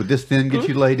 Would this then get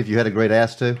you laid if you had a great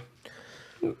ass too?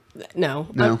 No,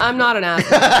 No. I'm not an ass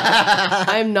man.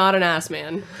 I'm not an ass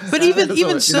man. But even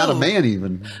You're so, not a man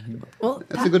even. Well,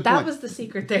 That's a good that point. was the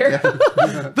secret there.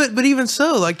 but even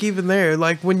so, like even there,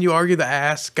 like when you argue the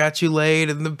ass got you laid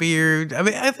and the beard. I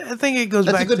mean, I think it goes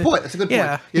That's back. a good to, point. That's a good point.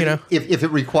 Yeah, you know. If it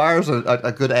requires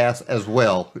a good ass as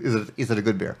well, is it a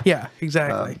good beer? Yeah,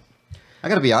 exactly. I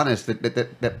got to be honest.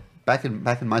 That back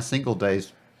in my single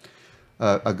days,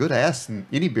 a good ass in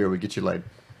any beer would get you laid.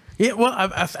 Yeah, well,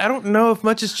 I don't know if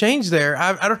much has changed there.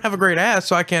 I don't have a great ass,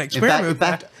 so I can't experiment In with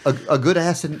that. fact, a good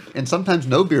ass and sometimes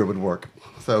no beer would work.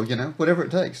 So whatever it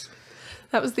takes.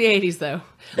 That was the 80s, though.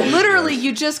 Literally,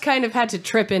 you just kind of had to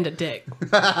trip into dick.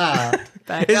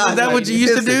 Back Is in the that what you 80s.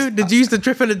 used to do? Did you used to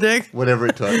trip in a dick? Whatever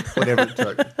it took. Whatever it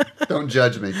took. Don't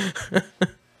judge me.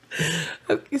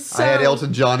 Okay, so, I had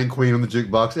Elton John and Queen on the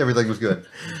jukebox. Everything was good.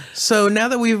 So now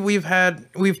that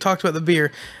we've talked about the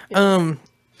beer,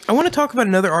 I want to talk about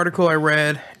another article I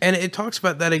read, and it talks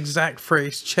about that exact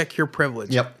phrase, check your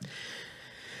privilege. Yep.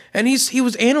 And he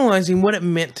was analyzing what it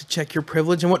meant to check your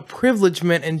privilege and what privilege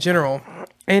meant in general.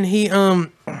 And he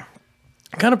kind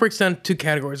of breaks down two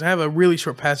categories. I have a really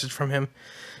short passage from him.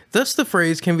 Thus, the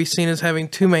phrase can be seen as having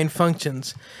two main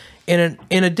functions. In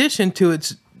addition to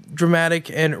its dramatic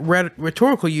and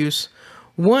rhetorical use,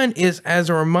 one is as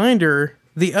a reminder,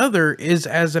 the other is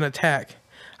as an attack.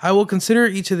 I will consider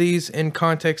each of these in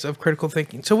context of critical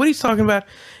thinking. So what he's talking about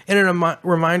in a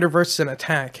reminder versus an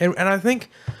attack. And I think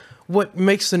what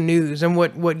makes the news and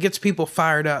what gets people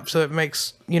fired up so it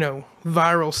makes,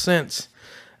 viral sense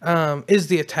is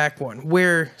the attack one.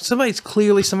 Where somebody's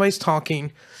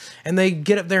talking and they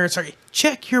get up there and start,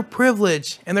 check your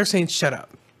privilege. And they're saying, shut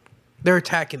up. They're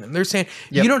attacking them. They're saying,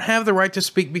 Yep. you don't have the right to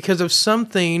speak because of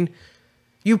something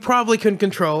you probably couldn't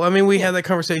control. I mean, we had that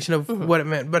conversation of what it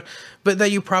meant, but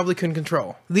that you probably couldn't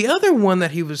control. The other one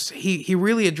that he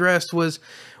really addressed was,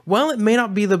 while it may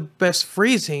not be the best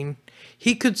phrasing,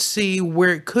 he could see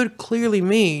where it could clearly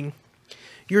mean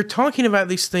you're talking about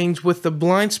these things with the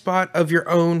blind spot of your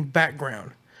own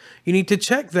background. You need to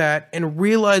check that and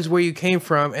realize where you came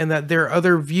from and that there are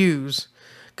other views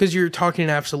because you're talking in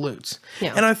absolutes.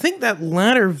 Yeah. And I think that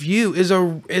latter view is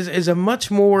a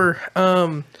much more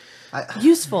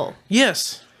useful.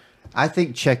 yes. I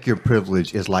think check your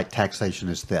privilege is like taxation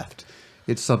is theft.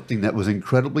 It's something that was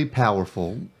incredibly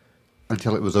powerful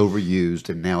until it was overused,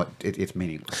 and now it's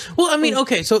meaningless. Well, I mean,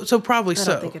 okay, so probably I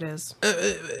so. don't think it is.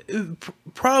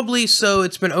 Probably so.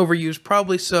 It's been overused.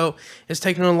 Probably so. It's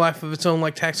taken on a life of its own,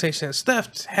 like taxation as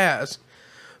theft has.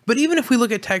 But even if we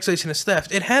look at taxation as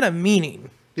theft, it had a meaning.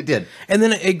 It did. And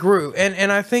then it grew.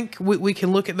 And I think we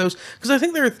can look at those, because I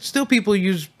think there are still people who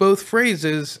use both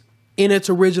phrases in its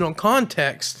original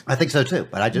context. I think so too.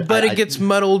 But it gets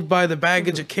muddled by the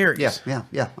baggage it carries.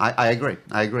 Yeah. I agree.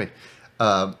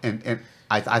 And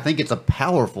I think it's a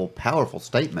powerful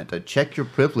statement. To check your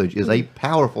privilege is a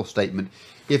powerful statement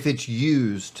if it's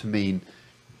used to mean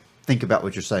think about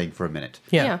what you're saying for a minute.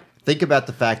 Yeah. Think about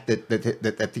the fact that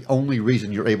the only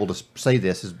reason you're able to say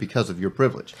this is because of your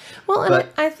privilege. Well, and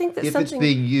But I think that if something... it's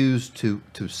being used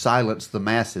to silence the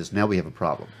masses, now we have a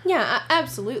problem. Yeah,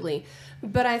 absolutely.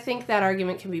 But I think that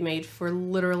argument can be made for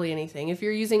literally anything. If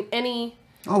you're using any...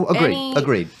 Oh,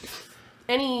 agreed.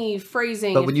 Any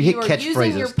phrasing... But when you if hit are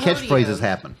using your catchphrases podium,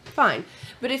 happen. Fine.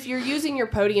 But if you're using your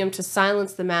podium to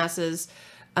silence the masses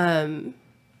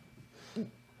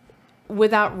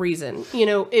without reason,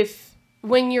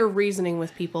 when you're reasoning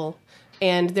with people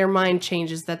and their mind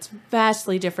changes, that's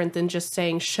vastly different than just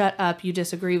saying, shut up, you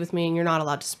disagree with me and you're not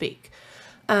allowed to speak.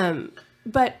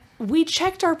 But we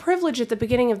checked our privilege at the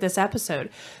beginning of this episode.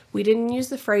 We didn't use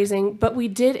the phrasing, but we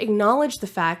did acknowledge the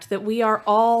fact that we are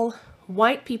all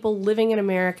white people living in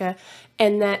America,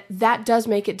 and that does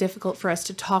make it difficult for us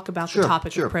to talk about the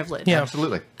topic of privilege. Yeah.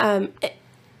 Absolutely.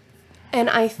 And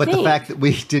I think... But the fact that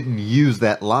we didn't use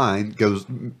that line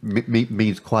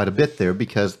means quite a bit there,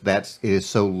 because it is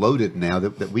so loaded now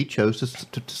that we chose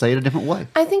to say it a different way.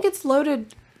 I think it's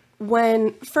loaded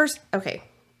when first... Okay,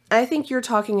 I think you're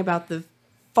talking about the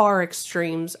far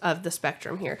extremes of the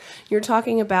spectrum here. You're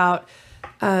talking about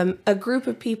a group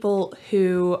of people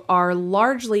who are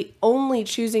largely only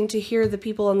choosing to hear the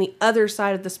people on the other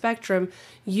side of the spectrum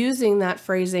using that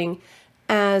phrasing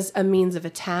as a means of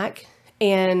attack,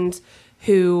 and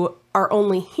who are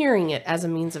only hearing it as a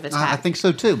means of attack. I think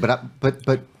so too, but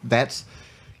that's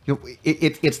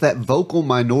it's that vocal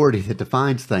minority that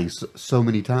defines things so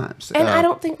many times. And I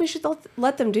don't think we should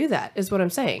let them do that, is what I'm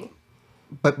saying.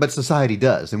 But society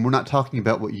does, and we're not talking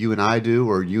about what you and I do,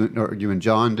 or you and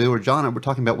John do, or John. We're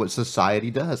talking about what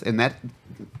society does, and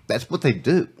that's what they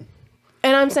do.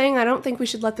 And I'm saying I don't think we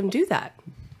should let them do that.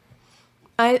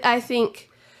 I think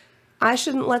I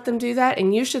shouldn't let them do that,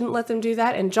 and you shouldn't let them do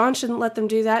that, and John shouldn't let them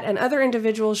do that, and other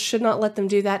individuals should not let them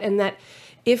do that, and that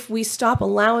if we stop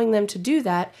allowing them to do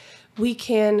that, we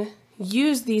can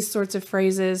use these sorts of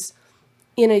phrases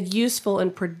in a useful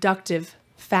and productive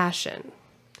fashion.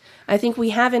 I think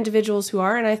we have individuals who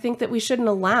are, and I think that we shouldn't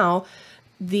allow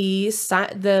the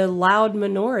loud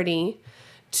minority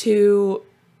to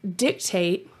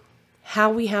dictate how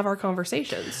we have our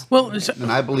conversations. Well,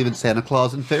 and I believe in Santa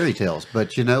Claus and fairy tales,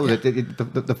 but you know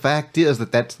that the fact is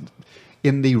that's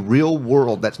in the real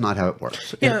world, that's not how it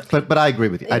works. Yeah. But I agree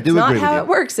with you. I do It's agree not with how you. it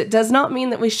works. It does not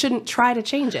mean that we shouldn't try to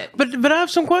change it. But I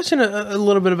have some question a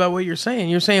little bit about what you're saying.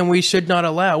 You're saying we should not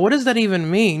allow. What does that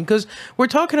even mean? Because we're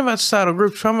talking about societal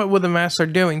groups, talking about what the masses are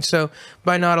doing. So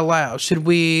by not allow, should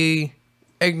we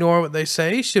ignore what they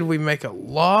say? Should we make a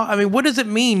law? I mean, what does it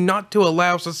mean not to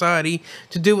allow society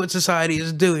to do what society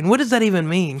is doing? What does that even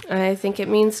mean? I think it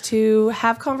means to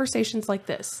have conversations like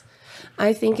this.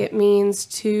 I think it means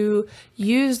to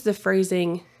use the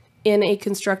phrasing in a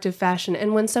constructive fashion.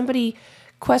 And when somebody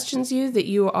questions you that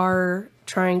you are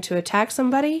trying to attack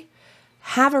somebody,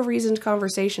 have a reasoned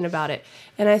conversation about it.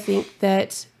 And I think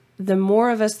that the more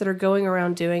of us that are going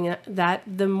around doing that,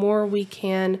 the more we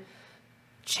can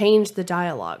change the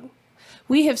dialogue.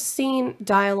 We have seen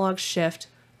dialogue shift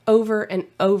over and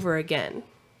over again.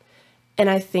 And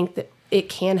I think that it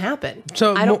can happen.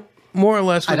 So I don't more or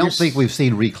less. I don't think we've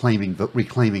seen reclaiming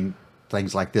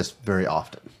things like this very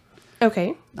often.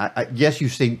 Okay. Yes,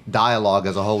 you've seen dialogue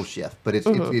as a whole shift, but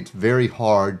it's very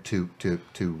hard to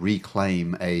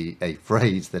reclaim a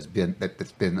phrase that's been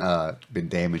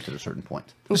damaged at a certain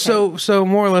point. Okay. So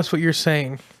more or less, what you're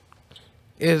saying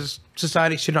is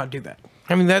society should not do that.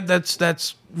 I mean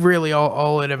that's really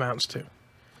all it amounts to.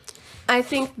 I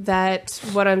think that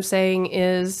what I'm saying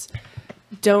is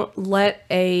don't let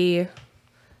a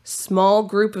small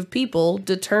group of people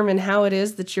determine how it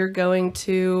is that you're going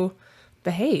to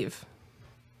behave.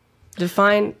 Go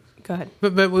ahead.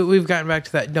 But we've gotten back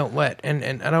to that don't let.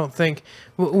 And I don't think,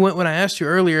 when I asked you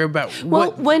earlier about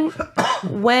Well, what...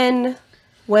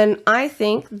 when I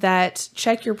think that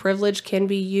check your privilege can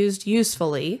be used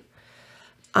usefully,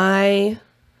 I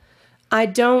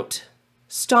don't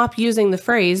stop using the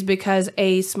phrase because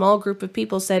a small group of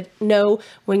people said, no,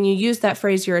 when you use that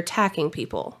phrase, you're attacking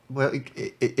people. Well,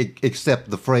 except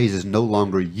the phrase is no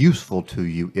longer useful to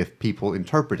you if people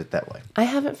interpret it that way. I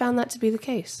haven't found that to be the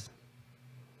case.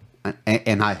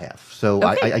 And I have. So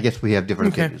Okay. I guess we have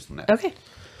different opinions on that. Okay.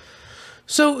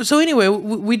 So anyway,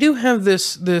 we do have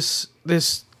this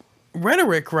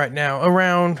rhetoric right now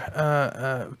around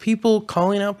people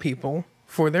calling out people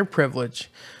for their privilege,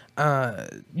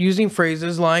 using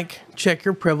phrases like "check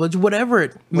your privilege," whatever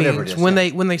it means, Whatever it is, when yeah.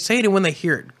 they say it and when they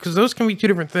hear it, because those can be two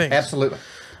different things. Absolutely.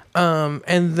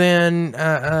 And then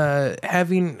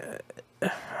having,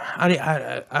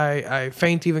 I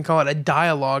feign to even call it a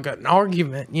dialogue, an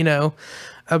argument,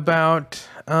 about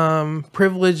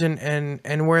privilege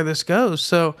and where this goes.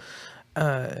 So,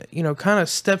 kind of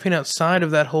stepping outside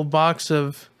of that whole box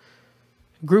of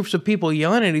groups of people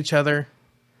yelling at each other.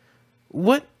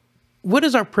 What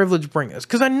does our privilege bring us?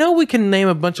 Because I know we can name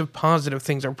a bunch of positive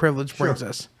things our privilege brings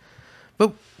us.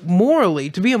 But morally,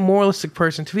 to be a moralistic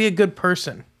person, to be a good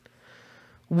person,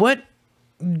 with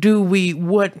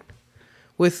the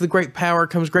great power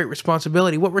comes great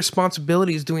responsibility. What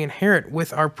responsibilities do we inherit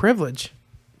with our privilege?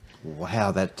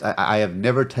 Wow, I have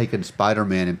never taken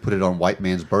Spider-Man and put it on white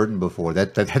man's burden before.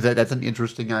 That's an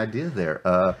interesting idea there.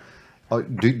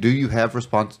 Do you have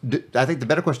I think the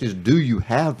better question is, do you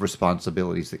have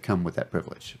responsibilities that come with that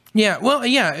privilege? Yeah, well,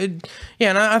 yeah,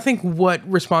 and I think what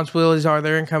responsibilities are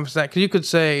there encompass that, because you could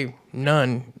say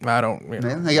none. I don't.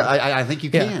 Yeah, I think you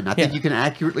can. I think you can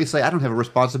accurately say I don't have a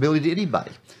responsibility to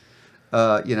anybody.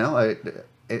 I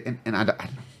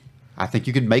think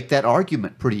you can make that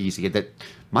argument pretty easy. That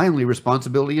my only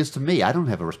responsibility is to me. I don't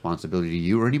have a responsibility to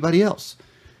you or anybody else.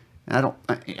 And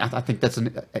I think that's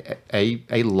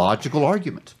a logical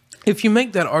argument. If you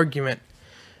make that argument,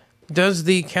 does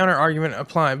the counter argument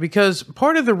apply? Because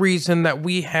part of the reason that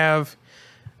we have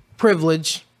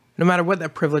privilege, no matter what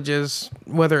that privilege is,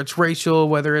 whether it's racial,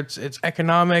 whether it's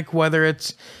economic, whether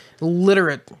it's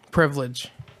literate privilege,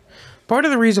 part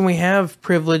of the reason we have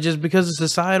privilege is because of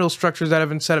societal structures that have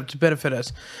been set up to benefit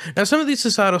us. Now, some of these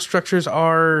societal structures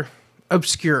are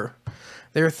obscure.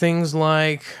 There are things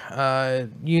like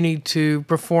you need to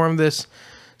perform this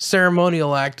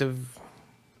ceremonial act of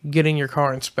getting your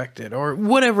car inspected, or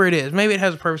whatever it is. Maybe it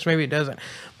has a purpose, maybe it doesn't.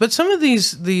 But some of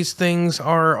these things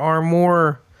are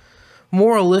more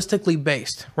moralistically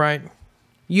based, right?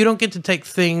 You don't get to take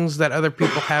things that other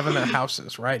people have in their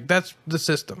houses, right? That's the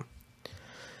system.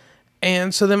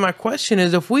 And so then my question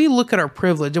is, if we look at our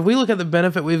privilege, if we look at the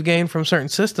benefit we've gained from certain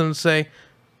systems, say,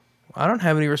 I don't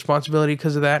have any responsibility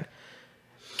because of that,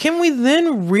 can we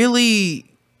then really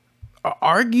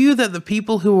argue that the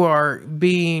people who aren't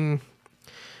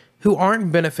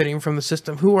benefiting from the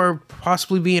system, who are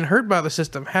possibly being hurt by the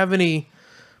system, have any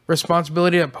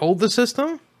responsibility to uphold the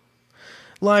system?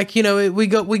 Like, we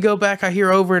go back, I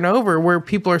hear over and over where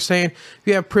people are saying, if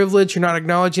you have privilege, you're not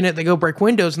acknowledging it, they go break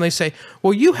windows, and they say,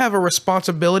 well, you have a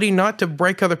responsibility not to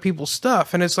break other people's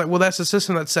stuff. And it's like, well, that's the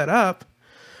system that's set up.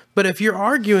 But if you're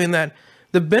arguing that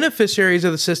the beneficiaries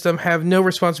of the system have no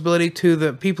responsibility to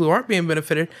the people who aren't being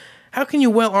benefited, how can you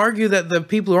well argue that the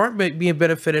people who aren't being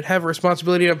benefited have a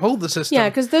responsibility to uphold the system? Yeah,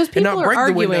 because those people are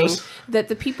arguing that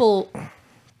the people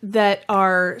that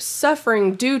are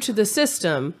suffering due to the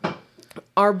system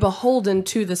are beholden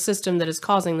to the system that is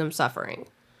causing them suffering.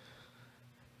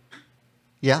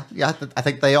 Yeah, I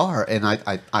think they are, and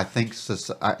I think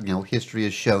history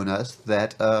has shown us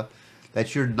that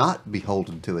that you're not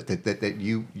beholden to it. That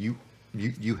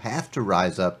you have to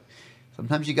rise up.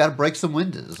 Sometimes you got to break some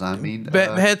windows. I mean,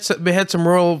 behead some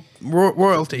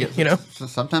royalty.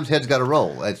 Sometimes heads got to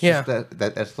roll. That's just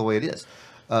that's the way it is.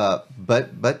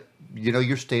 But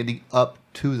you're standing up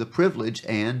to the privilege,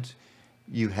 and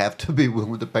you have to be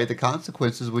willing to pay the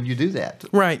consequences when you do that.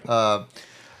 Right. I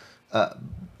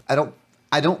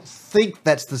don't think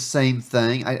that's the same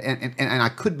thing. And I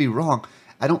could be wrong.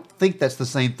 I don't think that's the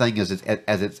same thing as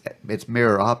it's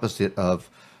mirror opposite of,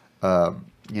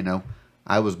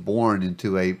 I was born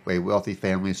into a wealthy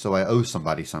family, so I owe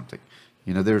somebody something.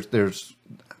 There's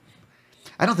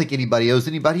I don't think anybody owes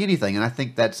anybody anything, and I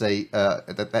think that's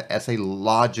that's a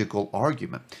logical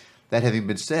argument. That having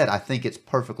been said, I think it's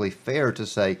perfectly fair to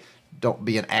say, don't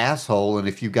be an asshole, and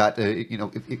if you got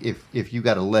if you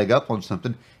got a leg up on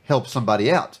something, help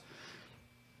somebody out.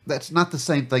 That's not the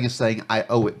same thing as saying I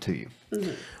owe it to you.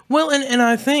 Mm-hmm. Well, and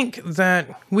I think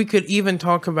that we could even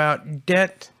talk about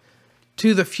debt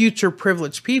to the future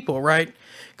privileged people, right?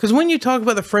 Because when you talk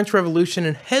about the French Revolution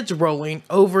and heads rolling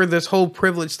over this whole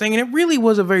privilege thing, and it really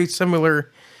was a very similar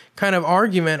kind of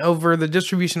argument over the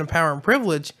distribution of power and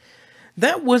privilege,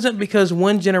 that wasn't because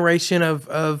one generation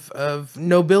of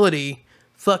nobility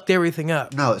fucked everything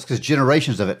up. No, it's because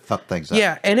generations of it fucked things up.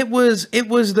 Yeah, and it was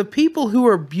the people who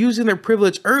were abusing their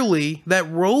privilege early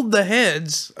that rolled the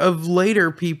heads of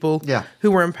later people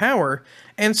who were in power.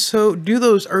 And so do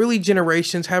those early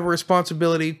generations have a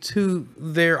responsibility to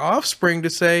their offspring to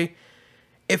say,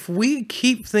 if we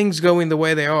keep things going the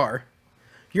way they are,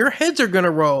 your heads are going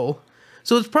to roll.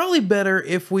 So it's probably better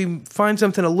if we find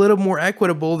something a little more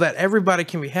equitable that everybody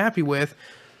can be happy with.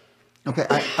 Okay,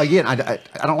 I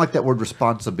don't like that word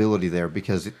responsibility there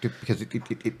because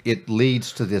it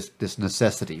leads to this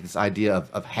necessity, this idea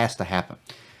of has to happen.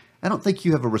 I don't think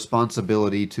you have a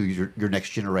responsibility to your next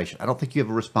generation. I don't think you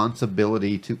have a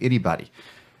responsibility to anybody.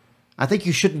 I think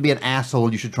you shouldn't be an asshole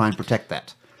and you should try and protect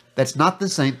that. That's not the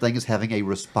same thing as having a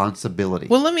responsibility.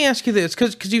 Well, let me ask you this,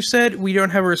 because you said we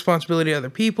don't have a responsibility to other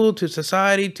people, to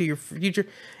society, to your future.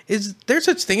 Is there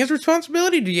such thing as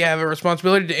responsibility? Do you have a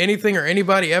responsibility to anything or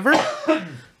anybody ever? I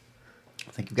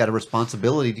think you've got a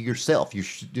responsibility to yourself. You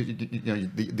should,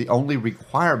 the only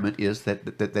requirement is that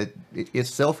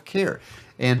it's self-care,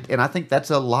 and I think that's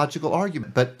a logical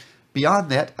argument. But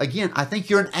beyond that, again, I think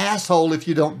you're an asshole if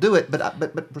you don't do it.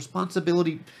 But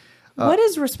responsibility. What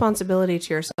is responsibility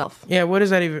to yourself? Yeah, what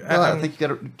does that even? I think you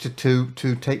got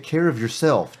to take care of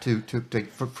yourself, to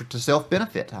self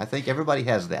benefit. I think everybody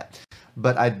has that,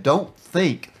 but I don't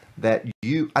think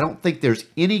there's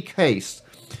any case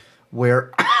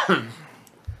where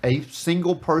a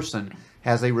single person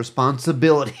has a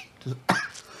responsibility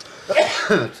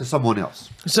to someone else.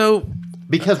 So,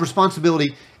 because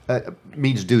responsibility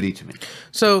means duty to me.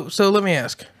 So let me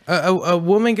ask: a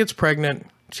woman gets pregnant.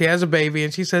 She has a baby,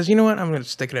 and she says, you know what? I'm going to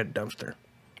stick it in a dumpster.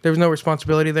 There's no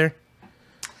responsibility there?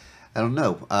 I don't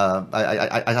know.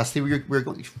 I see where you're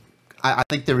going. I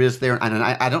think there is there, and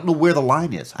I don't know where the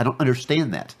line is. I don't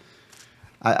understand that.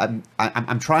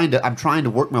 I'm trying to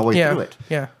work my way through it.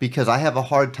 Yeah. Because I have a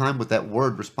hard time with that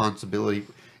word responsibility.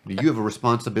 You have a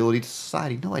responsibility to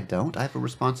society. No, I don't. I have a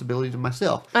responsibility to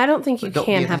myself. I don't think you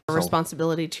can have a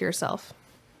responsibility to yourself.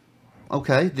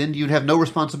 Okay, then you'd have no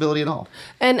responsibility at all.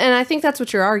 And I think that's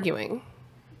what you're arguing.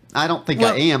 I don't think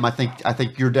I am. I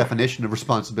think your definition of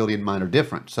responsibility and mine are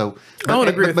different. So I would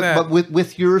agree with that. But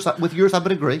with yours, I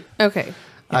would agree. Okay.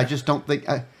 Yeah. I just don't think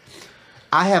I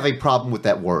have a problem with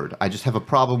that word. I just have a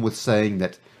problem with saying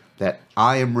that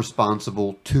I am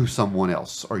responsible to someone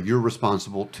else, or you're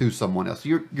responsible to someone else.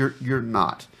 You're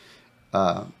not.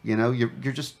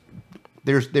 You're just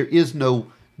there is no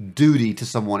duty to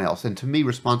someone else. And to me,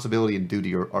 responsibility and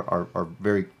duty are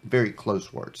very, very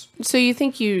close words. So you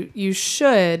think you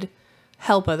should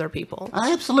help other people?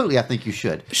 Absolutely, I think you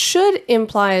should. Should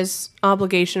implies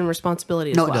obligation and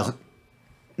responsibility as well. No, it doesn't.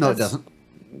 No, it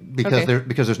doesn't.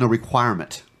 Because there's no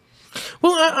requirement.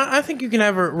 Well, I think you can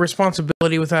have a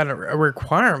responsibility without a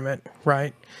requirement,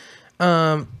 right?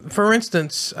 For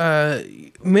instance,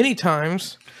 many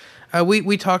times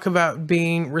we talk about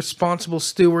being responsible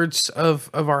stewards of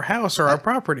our house or our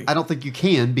property. I don't think you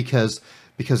can because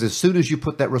as soon as you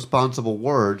put that responsible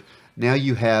word, now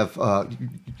you have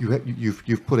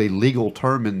you've put a legal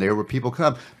term in there where people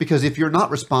come. Because if you're not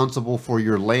responsible for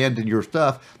your land and your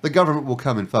stuff, the government will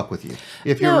come and fuck with you.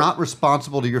 If you're not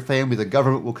responsible to your family, the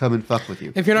government will come and fuck with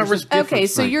you. If you're not okay,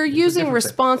 so you're using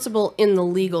responsible in the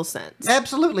legal sense.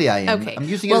 Absolutely, I am. Okay. I'm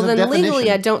using it as a definition. Well, then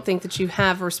legally, I don't think that you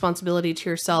have responsibility to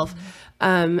yourself.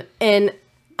 And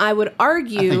I would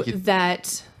argue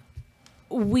that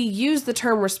we use the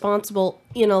term responsible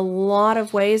in a lot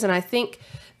of ways, and I think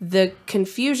the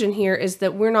confusion here is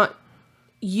that we're not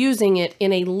using it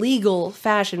in a legal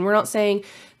fashion. We're not saying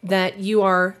that you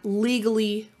are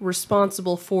legally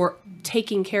responsible for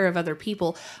taking care of other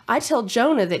people. I tell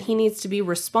Jonah that he needs to be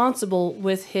responsible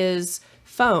with his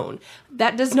phone.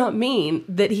 That does not mean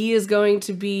that he is going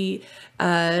to be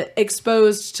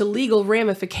exposed to legal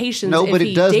ramifications if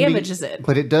he damages it.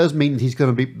 But it does mean he's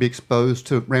going to be exposed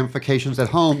to ramifications at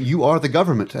home. You are the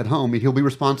government at home, and he'll be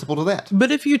responsible to that.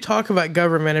 But if you talk about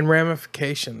government and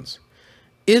ramifications,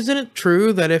 isn't it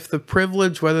true that if the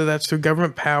privileged, whether that's through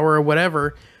government power or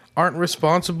whatever, aren't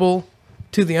responsible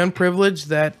to the unprivileged,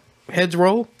 that heads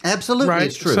roll? Absolutely, right?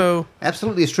 It's true. So,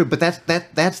 absolutely, it's true. But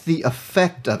that's the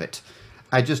effect of it.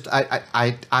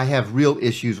 I have real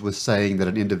issues with saying that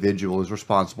an individual is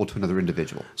responsible to another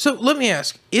individual. So let me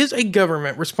ask: is a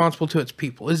government responsible to its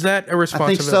people? Is that a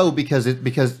responsibility? I think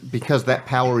so because that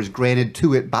power is granted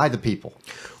to it by the people.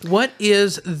 What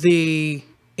is in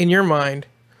your mind,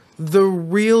 the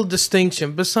real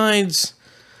distinction besides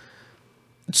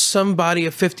some body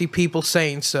of 50 people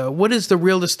saying so? What is the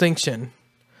real distinction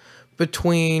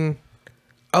between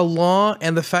a law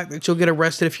and the fact that you'll get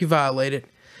arrested if you violate it,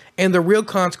 and the real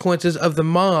consequences of the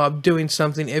mob doing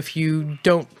something if you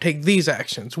don't take these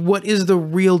actions? What is the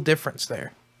real difference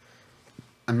there?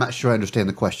 I'm not sure I understand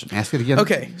the question. Ask it again.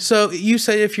 Okay, so you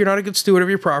say if you're not a good steward of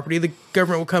your property, the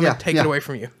government will come and take it away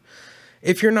from you.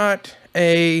 If you're not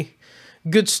a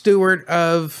good steward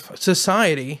of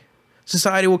society,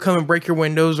 society will come and break your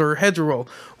windows or heads will roll.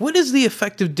 What is the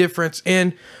effective difference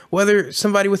in whether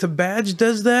somebody with a badge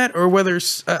does that or whether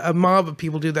a mob of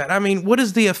people do that? I mean, what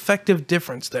is the effective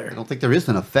difference there? I don't think there is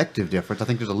an effective difference. I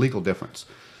think there's a legal difference.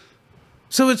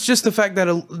 So it's just the fact that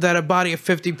a body of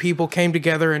 50 people came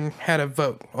together and had a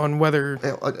vote on whether...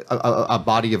 A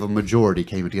body of a majority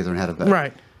came together and had a vote.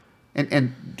 Right.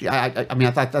 And I mean,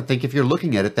 I think if you're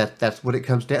looking at it, that's what it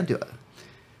comes down to.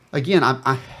 Again,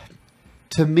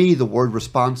 to me, the word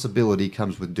responsibility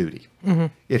comes with duty. Mm-hmm.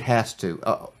 It has to.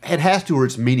 It has to, or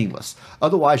it's meaningless.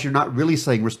 Otherwise, you're not really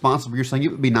saying responsible. You're saying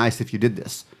it would be nice if you did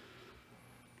this.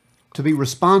 To be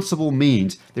responsible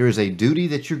means there is a duty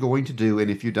that you're going to do,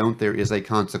 and if you don't, there is a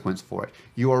consequence for it.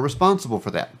 You are responsible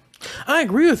for that. I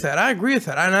agree with that.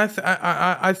 And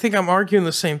I think I'm arguing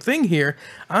the same thing here.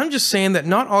 I'm just saying that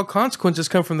not all consequences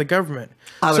come from the government.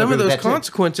 Some of those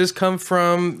consequences come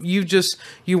from you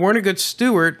weren't a good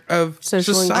steward of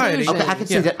society. Okay, I can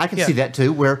see that. I can see that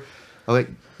too. Where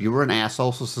you were an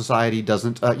asshole, so society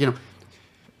doesn't.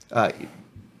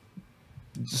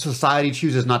 Society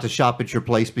chooses not to shop at your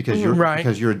place because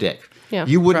you're a dick. Yeah.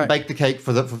 You wouldn't bake the cake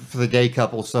for the gay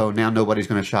couple, so now nobody's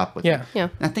going to shop with you. Yeah.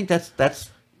 I think that's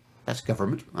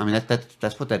government. I mean,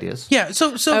 that's what that is. Yeah.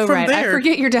 So from right. there, I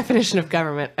forget your definition of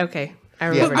government. Okay, I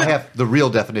remember. I have the real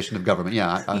definition of government.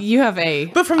 Yeah. You have a.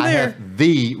 But from there, I have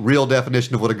the real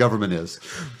definition of what a government is.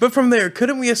 But from there,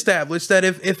 couldn't we establish that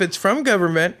if it's from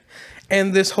government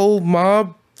and this whole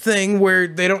mob thing where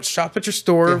they don't shop at your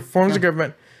store forms of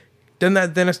government, doesn't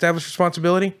that then establish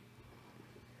responsibility?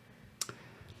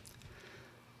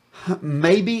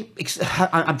 There's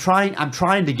I'm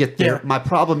trying to get there. Yeah. My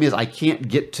problem is I can't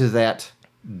get to that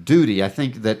duty. I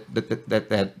think that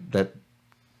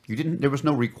you didn't. There was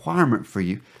no requirement for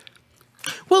you.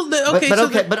 Well, I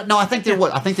think there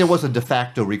was. I think there was a de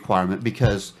facto requirement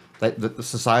because the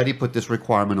society put this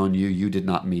requirement on you. You did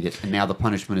not meet it, and now the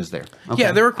punishment is there. Okay?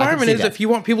 Yeah, the requirement is if you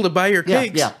want people to buy your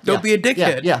cakes, don't be a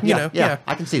dickhead. Yeah,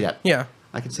 I can see that. Yeah,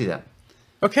 I can see that.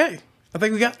 Okay, I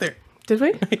think we got there. Did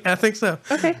we? I think so.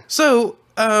 Okay. So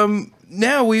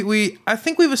now I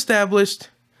think we've established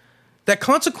that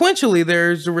consequentially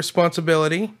there's a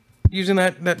responsibility, using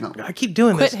that. No. I keep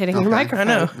doing Quit this. hitting your microphone.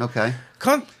 I know. Okay.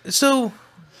 So,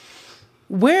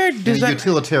 where does A that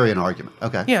utilitarian argument.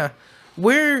 Okay. Yeah.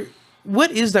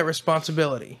 What is that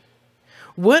responsibility?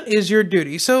 What is your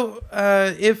duty? So,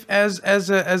 if as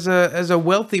a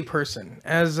wealthy person,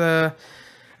 as a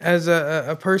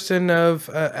person of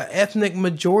ethnic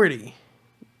majority,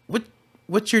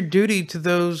 what's your duty to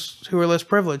those who are less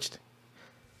privileged?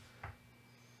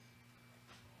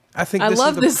 I think I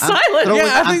love this silence.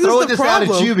 I'm throwing this out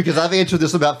at you because I've answered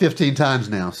this about 15 times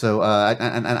now. So I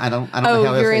don't know how else Oh,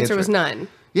 your to answer it. was none.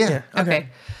 Yeah. Okay.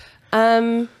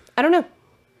 I don't know.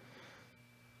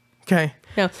 Okay.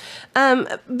 No.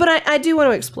 But I do want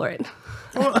to explore it.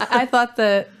 I thought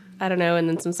that, I don't know, and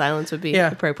then some silence would be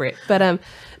appropriate. But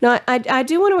no, I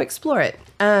do want to explore it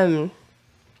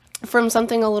from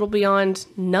something a little beyond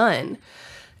none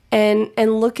and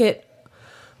look at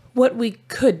what we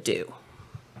could do.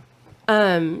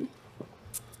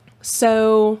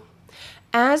 So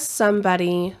as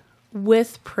somebody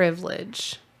with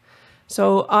privilege,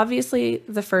 so obviously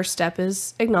the first step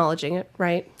is acknowledging it,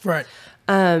 right? Right.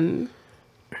 I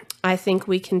think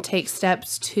we can take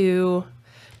steps to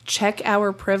check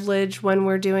our privilege when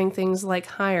we're doing things like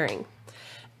hiring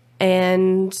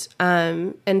and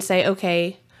say,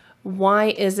 okay, why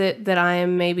is it that I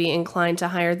am maybe inclined to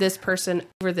hire this person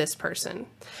over this person?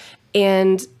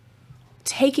 And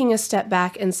taking a step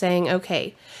back and saying,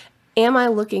 okay, am I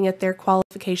looking at their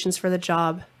qualifications for the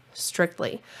job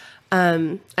strictly?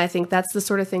 I think that's the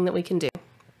sort of thing that we can do.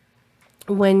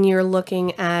 When you're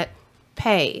looking at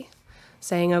pay,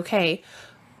 saying, okay,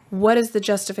 what is the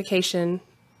justification?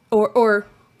 Or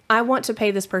I want to pay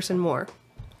this person more.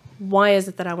 Why is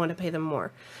it that I want to pay them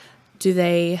more? Do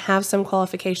they have some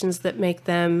qualifications that make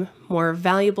them more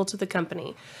valuable to the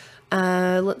company?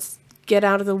 Let's get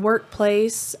out of the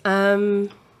workplace.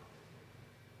 Somebody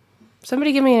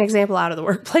give me an example out of the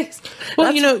workplace.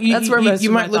 Well, that's where most you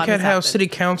of my might look thought at has how happened. city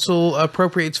council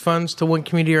appropriates funds to one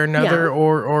community or another,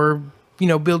 or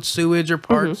build sewage or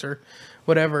parks or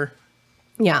whatever.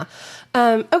 Yeah.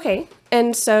 Okay.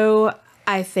 And so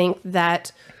I think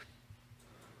that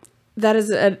is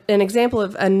an example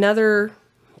of another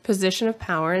position of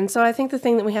power. And so I think the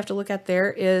thing that we have to look at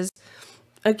there is,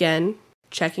 again,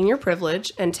 checking your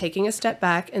privilege and taking a step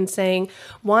back and saying,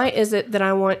 why is it that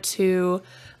I want to,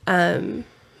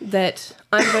 that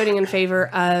I'm voting in favor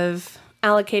of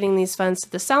allocating these funds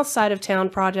to the south side of town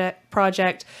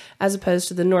project as opposed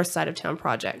to the north side of town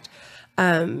project?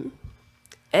 And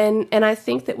I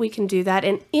think that we can do that.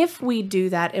 And if we do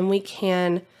that and we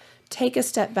can take a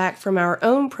step back from our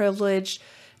own privilege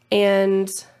and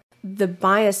the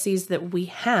biases that we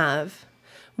have,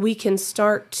 we can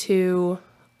start to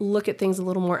look at things a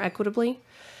little more equitably.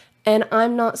 And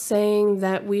I'm not saying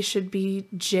that we should be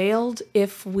jailed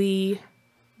if we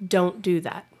don't do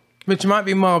that. But you might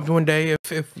be mobbed one day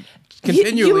if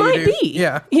continually you might do. be,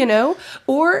 Yeah.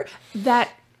 Or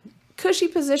that cushy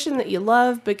position that you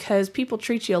love because people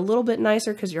treat you a little bit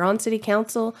nicer because you're on city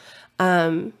council,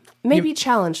 may be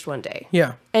challenged one day.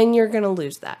 Yeah. And you're going to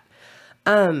lose that.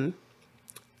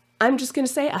 I'm just going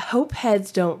to say, I hope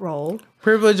heads don't roll.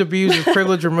 Privilege abused is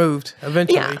privilege removed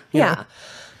eventually. Yeah.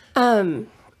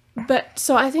 But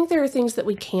so I think there are things that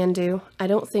we can do. I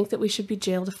don't think that we should be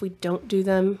jailed if we don't do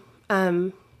them.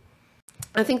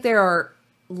 I think there are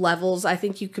levels. I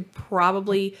think you could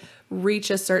probably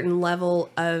reach a certain level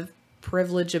of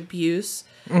privilege abuse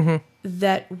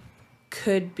that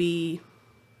could be,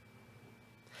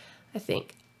 I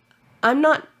think. I'm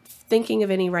not thinking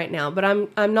of any right now, but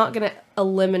I'm not going to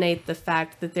eliminate the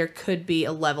fact that there could be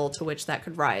a level to which that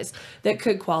could rise that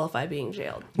could qualify being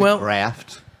jailed. Well,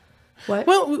 Graft. What?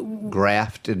 well,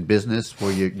 Graft in business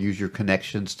where you use your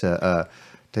connections to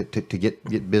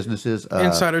get businesses.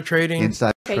 insider trading.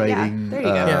 Insider trading. There you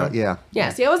go. Yeah.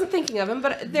 See, I wasn't thinking of them,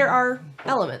 but there are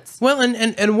elements. Well,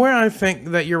 and where I think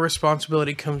that your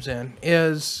responsibility comes in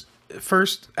is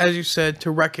first, as you said, to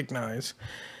recognize,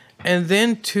 and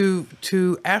then to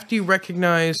after you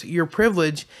recognize your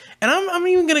privilege, and I'm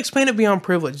even going to explain it beyond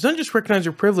privilege. Don't just recognize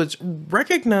your privilege.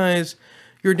 Recognize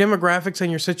your demographics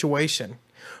and your situation.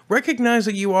 Recognize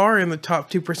that you are in the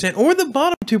top 2% or the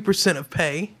bottom 2% of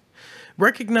pay.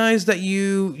 Recognize that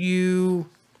you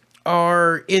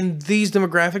are in these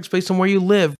demographics based on where you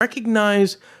live.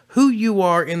 Recognize who you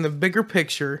are in the bigger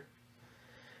picture,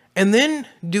 and then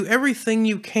do everything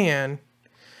you can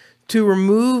to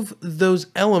remove those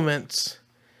elements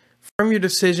from your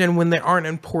decision when they aren't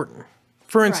important.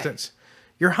 For instance,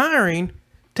 you're hiring,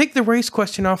 take the race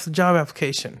question off the job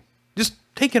application. Just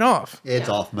take it off. It's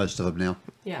off most of them now.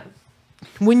 Yeah.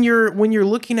 When you're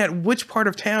looking at which part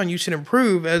of town you should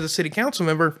improve as a city council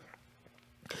member,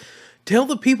 tell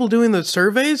the people doing the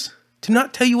surveys to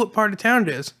not tell you what part of town it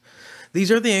is.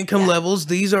 These are the income levels.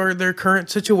 These are their current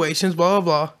situations, blah,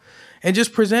 blah, blah. And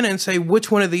just present it and say, which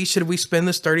one of these should we spend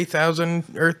this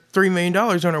 $30,000 or $3 million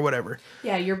on or whatever?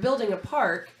 Yeah, you're building a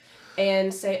park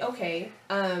and say, okay,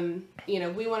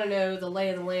 we want to know the lay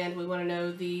of the land. We want to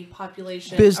know the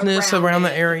population. Business around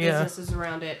the area. Businesses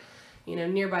around it,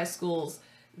 nearby schools.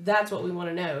 That's what we want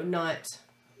to know, not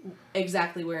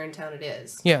exactly where in town it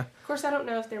is. Yeah. Of course, I don't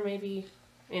know if there may be...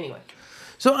 Anyway.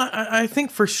 So I think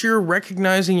for sure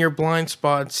recognizing your blind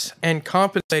spots and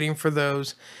compensating for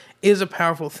those is a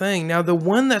powerful thing. Now, the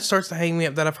one that starts to hang me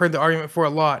up that I've heard the argument for a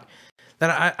lot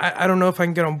that I don't know if I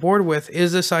can get on board with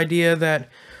is this idea that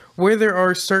where there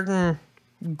are certain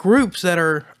groups that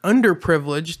are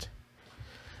underprivileged,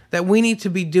 that we need to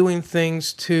be doing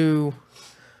things to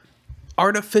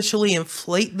artificially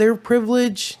inflate their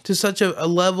privilege to such a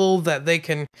level that they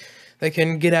can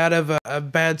get out of a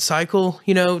bad cycle,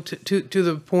 to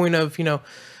the point of,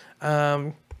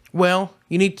 well,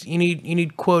 you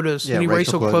need quotas, you need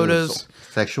racial quotas,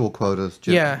 sexual quotas.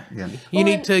 You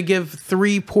need to give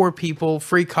 3 poor people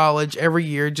free college every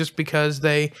year just because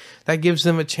that gives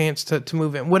them a chance to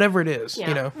move in, whatever it is.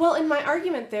 Well, and my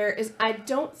argument there is I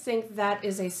don't think that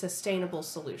is a sustainable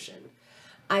solution.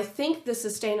 I think the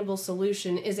sustainable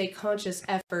solution is a conscious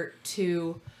effort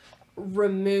to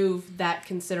remove that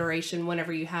consideration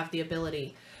whenever you have the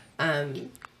ability.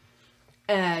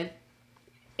 Anyway,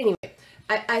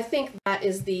 I think that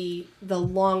is the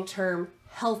long-term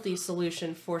healthy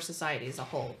solution for society as a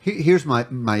whole. Here's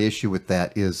my issue with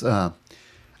that is I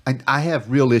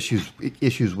have real issues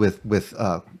with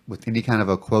any kind of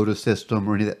a quota system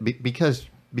or any of that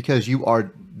because you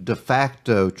are de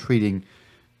facto treating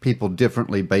people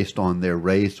differently based on their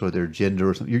race or their gender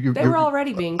or something. They were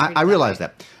already being treated I realize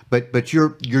that. But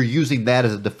you're using that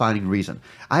as a defining reason.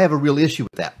 I have a real issue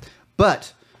with that.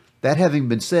 But that having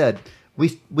been said,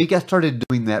 we got started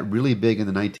doing that really big in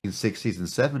the 1960s and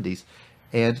 70s,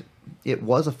 and it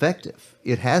was effective.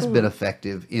 It has been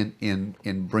effective in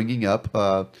bringing up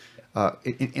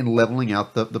in leveling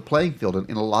out the playing field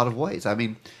in a lot of ways. I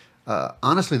mean,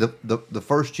 honestly, the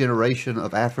first generation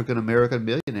of African American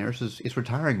millionaires is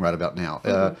retiring right about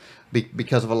now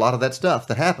because of a lot of that stuff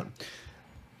that happened.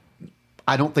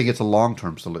 I don't think it's a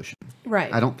long-term solution.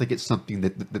 Right. I don't think it's something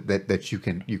that you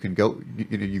can go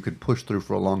you can push through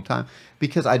for a long time,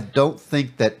 because I don't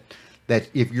think that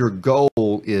if your goal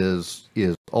is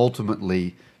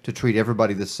ultimately to treat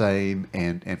everybody the same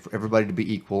and for everybody to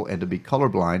be equal and to be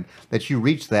colorblind, that you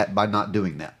reach that by not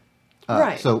doing that.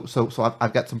 Right. So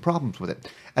I've got some problems with it.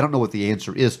 I don't know what the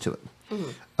answer is to it.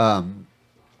 Mm-hmm.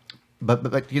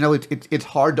 But it's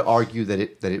hard to argue that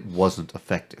it wasn't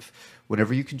effective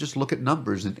whenever you can just look at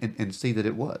numbers and see that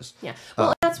it was. Yeah.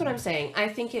 Well, that's what I'm saying. I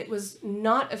think it was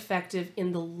not effective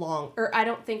in the I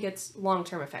don't think it's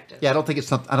long-term effective. Yeah, I don't think it's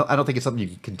something. I don't think it's something you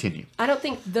can continue. I don't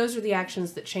think those are the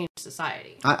actions that change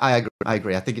society. I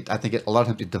agree. I think it a lot of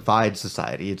times it divides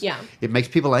society. It makes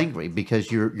people angry because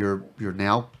you're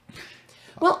now.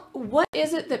 Well, what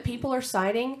is it that people are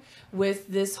citing with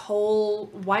this whole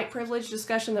white privilege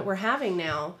discussion that we're having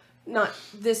now? Not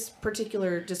this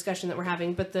particular discussion that we're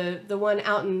having, but the one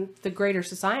out in the greater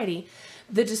society.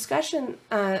 The discussion,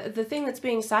 the thing that's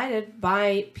being cited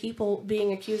by people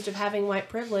being accused of having white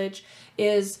privilege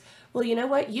is, well, you know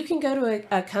what? You can go to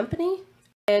a company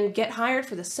and get hired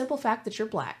for the simple fact that you're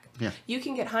black. Yeah. You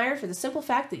can get hired for the simple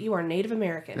fact that you are Native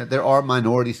American. There are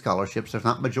minority scholarships. There's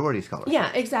not majority scholarships.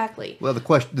 Yeah, exactly. Well, the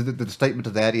question, the statement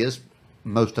to that is,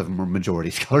 most of them are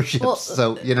majority scholarships. Well,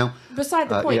 so, beside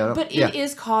the point, but it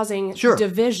is causing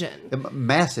division.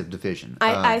 Massive division.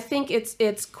 I think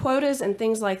it's quotas and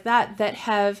things like that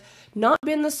have not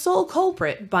been the sole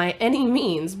culprit by any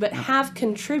means, but have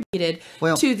contributed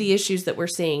to the issues that we're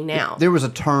seeing now. There was a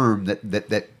term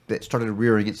that started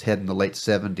rearing its head in the late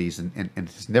 70s and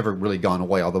it's never really gone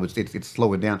away, although it's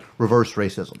slowing down, reverse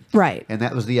racism. Right. And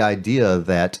that was the idea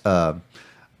that,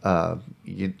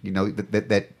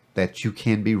 that you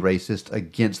can be racist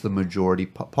against the majority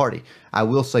party. I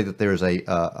will say that there's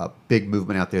a big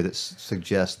movement out there that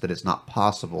suggests that it's not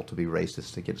possible to be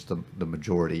racist against the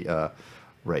majority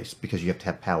race, because you have to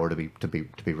have power to be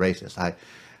racist. I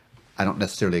don't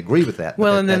necessarily agree with that.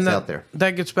 Well, and then that's out there.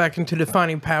 That gets back into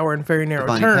defining power in very narrow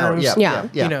terms. terms.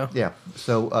 Yeah.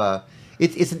 So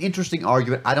it's an interesting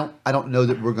argument. I don't know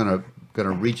that we're gonna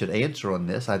reach an answer on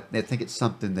this. I think it's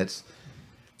something that's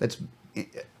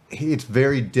it's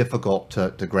very difficult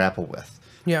to grapple with.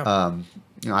 Yeah.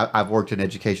 I've worked in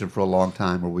education for a long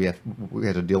time, where we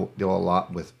had to deal a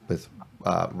lot with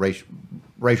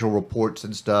racial reports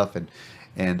and stuff,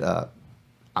 and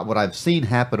what I've seen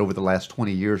happen over the last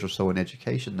 20 years or so in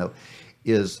education, though,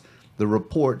 is the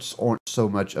reports aren't so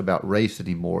much about race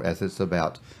anymore as it's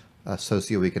about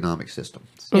socioeconomic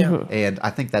systems. Yeah. And I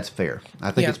think that's fair.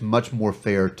 I think Yeah. it's much more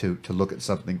fair to look at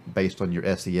something based on your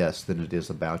SES than it is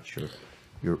about your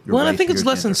Well, and I race think or it's your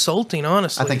less gender. insulting,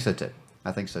 honestly. I think so too.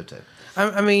 I think so too.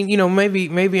 I mean, maybe.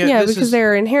 Yeah, this because is,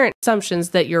 there are inherent assumptions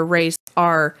that your race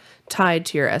are tied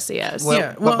to your SES. Well,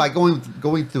 Yeah, but by going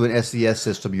through an SES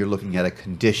system, you're looking at a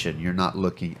condition. You're not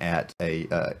looking at a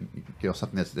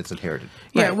something that's inherited.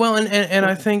 Yeah, Right. well, and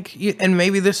I think, and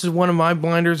maybe this is one of my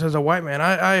blinders as a white man.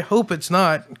 I hope it's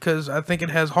not, because I think it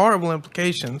has horrible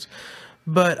implications.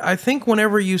 But I think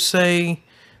whenever you say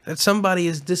that somebody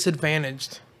is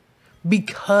disadvantaged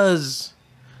because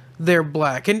they're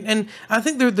black, and I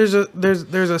think there's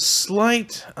a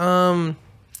slight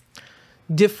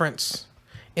difference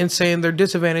in saying they're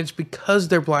disadvantaged because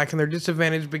they're black and they're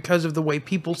disadvantaged because of the way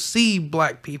people see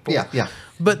black people. Yeah.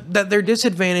 But that they're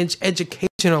disadvantaged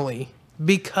educationally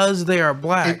because they are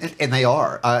black. And they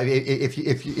are.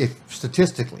 If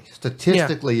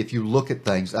statistically, if you look at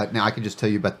things, now I can just tell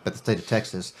you about the state of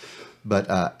Texas, but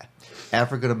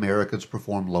African Americans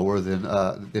perform lower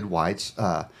than whites.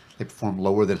 They perform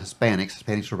lower than Hispanics.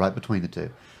 Hispanics are right between the two.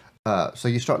 So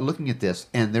you start looking at this,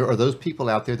 and there are those people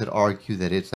out there that argue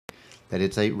that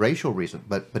it's a racial reason.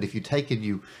 But if you take and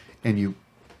you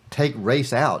take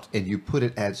race out and you put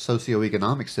it as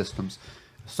socioeconomic systems,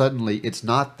 suddenly it's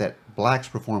not that blacks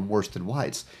perform worse than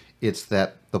whites. It's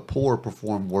that the poor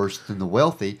perform worse than the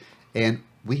wealthy, and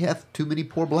we have too many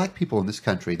poor black people in this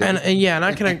country. And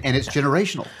It's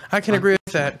generational. I can agree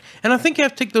with that. And I think you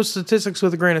have to take those statistics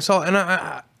with a grain of salt. And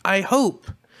I hope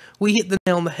we hit the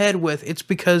nail on the head with it's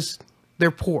because they're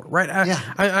poor, right?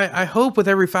 I hope with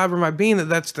every fiber of my being that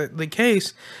that's the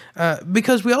case,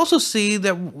 because we also see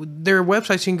that there are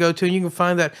websites you can go to and you can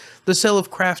find that the sale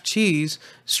of Kraft cheese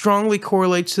strongly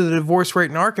correlates to the divorce rate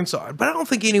in Arkansas. But I don't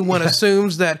think anyone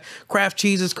assumes that Kraft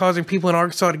cheese is causing people in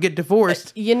Arkansas to get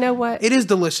divorced. You know what? It is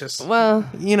delicious. Well,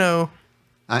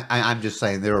 I'm just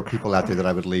saying there are people out there that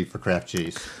I would leave for Kraft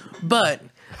cheese. But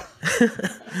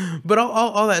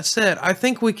all that said, I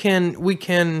think we can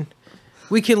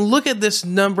look at this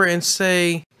number and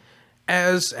say,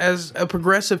 as a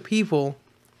progressive people,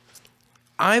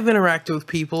 I've interacted with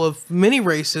people of many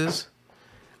races.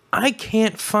 I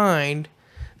can't find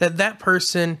that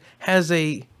person has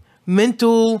a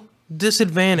mental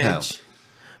disadvantage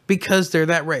because they're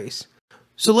that race.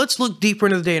 So let's look deeper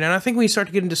into the data. And I think when you start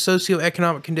to get into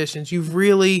socioeconomic conditions, you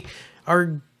really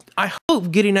are, I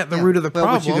hope, getting at the root of the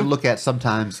problem. What you can look at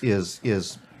sometimes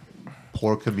is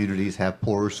poor communities have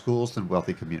poorer schools than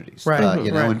wealthy communities. Right.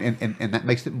 Right. And that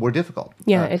makes it more difficult.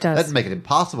 Yeah, it does. That doesn't make it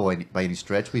impossible by any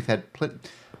stretch. We've had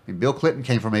Bill Clinton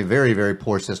came from a very, very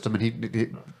poor system, and he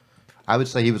I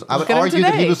would argue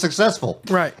that he was successful.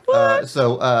 Right.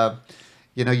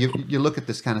 You look at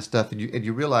this kind of stuff, and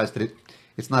you realize that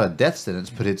it's not a death sentence,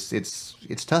 but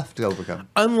it's tough to overcome.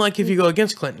 Unlike if you go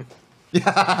against Clinton.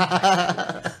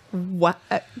 what?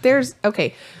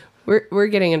 Okay. We're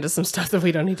getting into some stuff that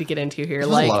we don't need to get into here. This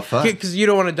is a lot of fun. Because you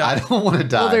don't want to die. I don't want to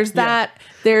die. Well, there's that.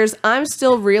 I'm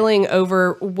still reeling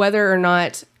over whether or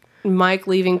not Mike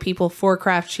leaving people for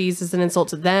Kraft cheese is an insult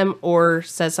to them or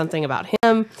says something about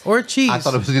him. Or cheese. I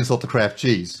thought it was an insult to Kraft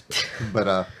cheese,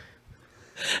 but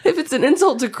if it's an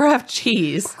insult to Kraft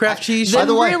cheese, cheese. then by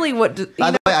the way, really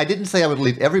I didn't say I would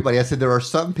leave everybody. I said there are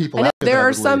some people. There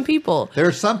are some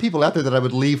people out there that I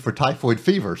would leave for typhoid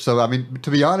fever. So I mean,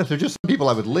 to be honest, there's just some people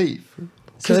I would leave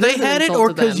because they had it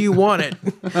or because you want it.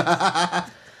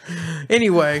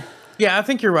 Anyway, yeah, I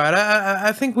think you're right.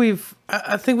 I think we've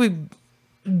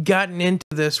gotten into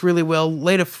this really well,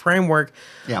 laid a framework.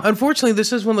 Yeah. Unfortunately,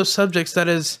 this is one of those subjects that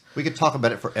is... We could talk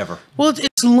about it forever. Well,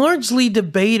 it's largely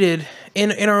debated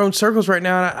in our own circles right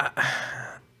now. And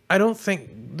I don't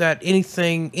think that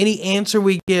any answer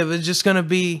we give is just going to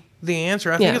be the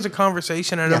answer. I think it's a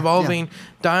conversation, an evolving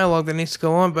dialogue that needs to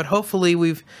go on. But hopefully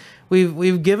we've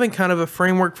given kind of a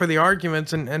framework for the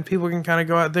arguments, and people can kind of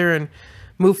go out there and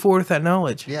move forward with that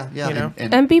knowledge. Yeah. You know?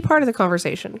 and be part of the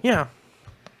conversation. Yeah.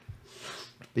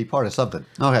 Be part of something.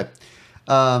 Okay.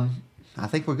 I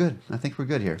think we're good.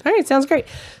 Here. All right, sounds great.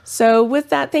 So with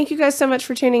that, thank you guys so much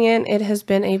for tuning in. It has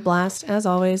been a blast as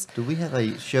always. Do we have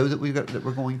a show that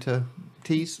we're going to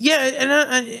tease? Yeah, and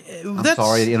I'm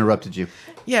sorry I interrupted you.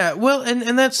 Yeah, well,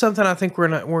 and that's something I think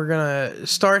we're gonna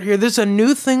start here. This is a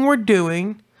new thing we're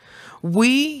doing.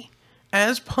 We,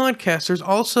 as podcasters,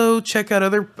 also check out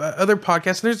other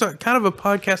podcasts. And there's a kind of a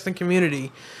podcasting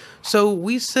community. So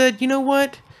we said, you know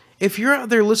what? If you're out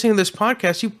there listening to this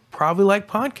podcast, you probably like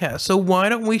podcasts. So why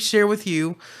don't we share with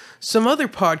you some other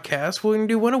podcasts. We're going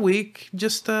to do one a week.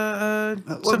 Just something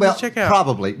to check out.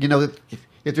 Probably. You know,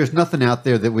 if there's nothing out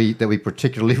there that we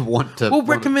particularly want to, we'll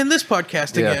recommend this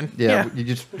podcast again. Yeah.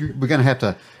 We're going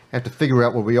to have to figure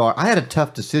out where we are. I had a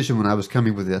tough decision when I was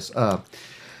coming with this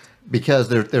because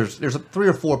there's 3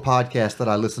 or 4 podcasts that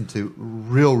I listen to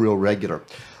real regular,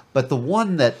 but the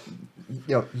one that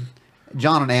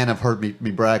John and Ann have heard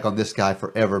me brag on this guy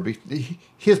forever.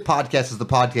 His podcast is the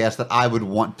podcast that I would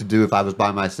want to do if I was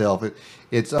by myself.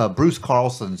 It's Bruce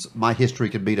Carlson's "My History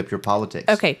Can Beat Up Your Politics."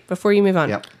 Okay, before you move on,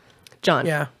 Yep. John.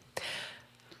 Yeah.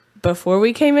 Before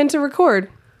we came in to record,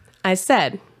 I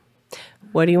said,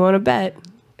 "What do you want to bet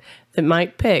that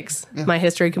Mike picks? My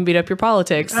history can beat up your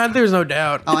politics." There's no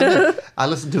doubt. Oh, I know. I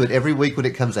listen to it every week when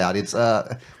it comes out. It's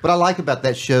what I like about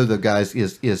that show, though, guys,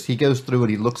 is he goes through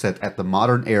and he looks at the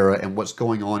modern era and what's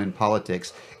going on in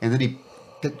politics, and then he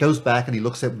goes back and he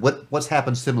looks at what's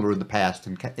happened similar in the past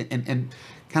and kind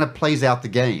of plays out the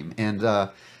game. And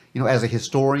as a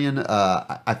historian,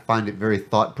 I find it very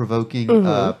thought provoking.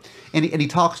 And he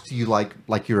talks to you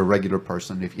like you're a regular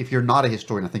person. If you're not a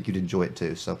historian, I think you'd enjoy it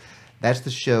too. So that's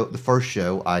the first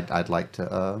show I'd like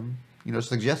to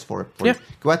suggest for it. You.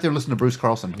 Go out there and listen to Bruce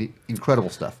Carlson.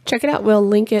 Incredible stuff. Check it out. We'll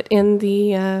link it in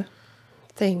the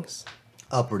things.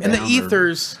 Up or down. And the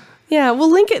ethers. Yeah,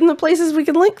 we'll link it in the places we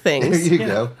can link things. There you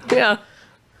go. Yeah.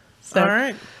 So. All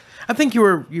right. I think you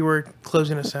were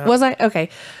closing us out. Was I? Okay.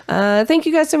 Thank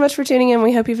you guys so much for tuning in.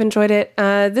 We hope you've enjoyed it.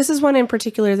 This is one in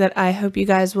particular that I hope you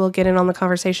guys will get in on the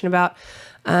conversation about.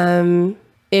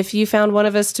 If you found one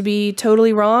of us to be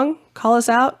totally wrong, call us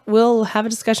out. We'll have a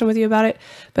discussion with you about it.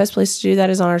 Best place to do that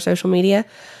is on our social media.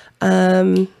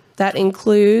 That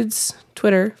includes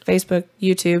Twitter, Facebook,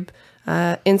 YouTube,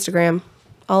 Instagram.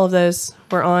 All of those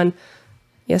we're on.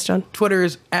 Yes, John? Twitter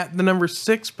is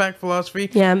 @6pack philosophy.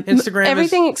 Yeah. Instagram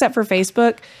everything except for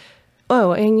Facebook.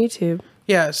 Oh, and YouTube.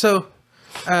 Yeah, so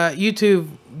YouTube,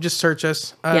 just search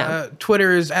us.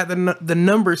 Twitter is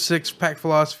 @6pack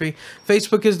philosophy.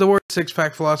 Facebook is the word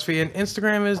 6pack philosophy, and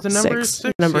Instagram is the number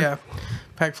 6. Yeah,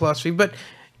 pack philosophy. But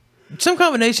some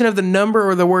combination of the number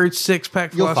or the word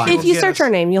 6pack philosophy. If you search our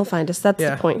name, you'll find us. That's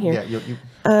the point here.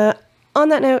 Yeah. On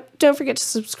that note, don't forget to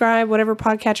subscribe, whatever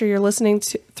podcatcher you're listening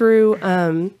through.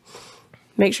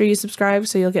 Make sure you subscribe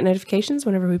so you'll get notifications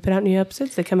whenever we put out new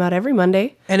episodes. They come out every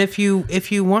Monday. And if you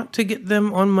want to get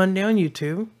them on Monday on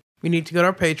YouTube, you need to go to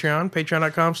our Patreon,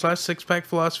 patreon.com/6pack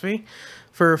philosophy.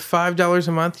 For $5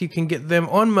 a month, you can get them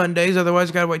on Mondays. Otherwise,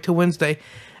 you got to wait till Wednesday.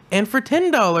 And for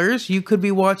 $10, you could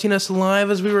be watching us live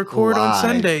as we record on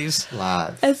Sundays.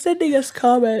 Live. And sending us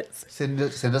comments. Send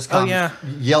us comments. Oh, yeah.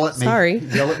 Yell at me. Sorry.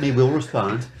 Yell at me. We'll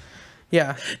respond.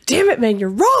 Yeah. Damn it, man, you're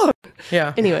wrong.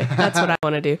 Yeah. Anyway, that's what I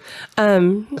want to do.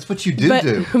 That's what you do.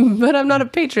 But I'm not a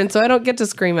patron, so I don't get to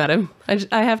scream at him.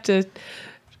 I have to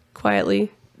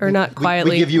quietly, or not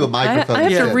quietly. We give you a microphone. I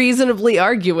have to reasonably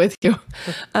argue with you.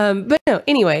 But no,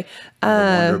 anyway. I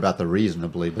wonder about the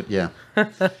reasonably, but yeah.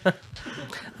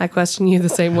 I question you the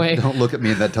same way. Don't look at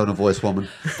me in that tone of voice, woman.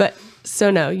 But so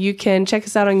no, you can check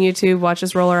us out on YouTube, watch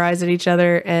us roll our eyes at each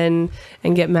other and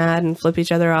get mad and flip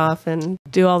each other off and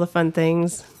do all the fun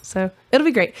things. So it'll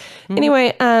be great.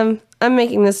 Anyway, I'm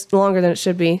making this longer than it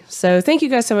should be. So thank you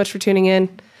guys so much for tuning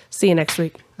in. See you next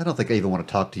week. I don't think I even want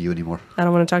to talk to you anymore. I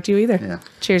don't want to talk to you either. Yeah.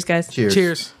 Cheers, guys. Cheers.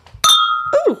 Cheers.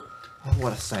 Ooh. Oh,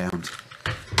 what a sound.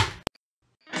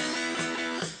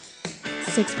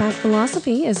 Six Pack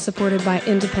Philosophy is supported by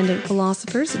independent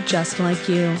philosophers just like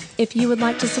you. If you would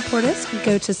like to support us,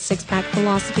 go to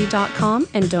sixpackphilosophy.com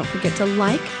and don't forget to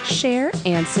like, share,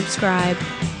 and subscribe.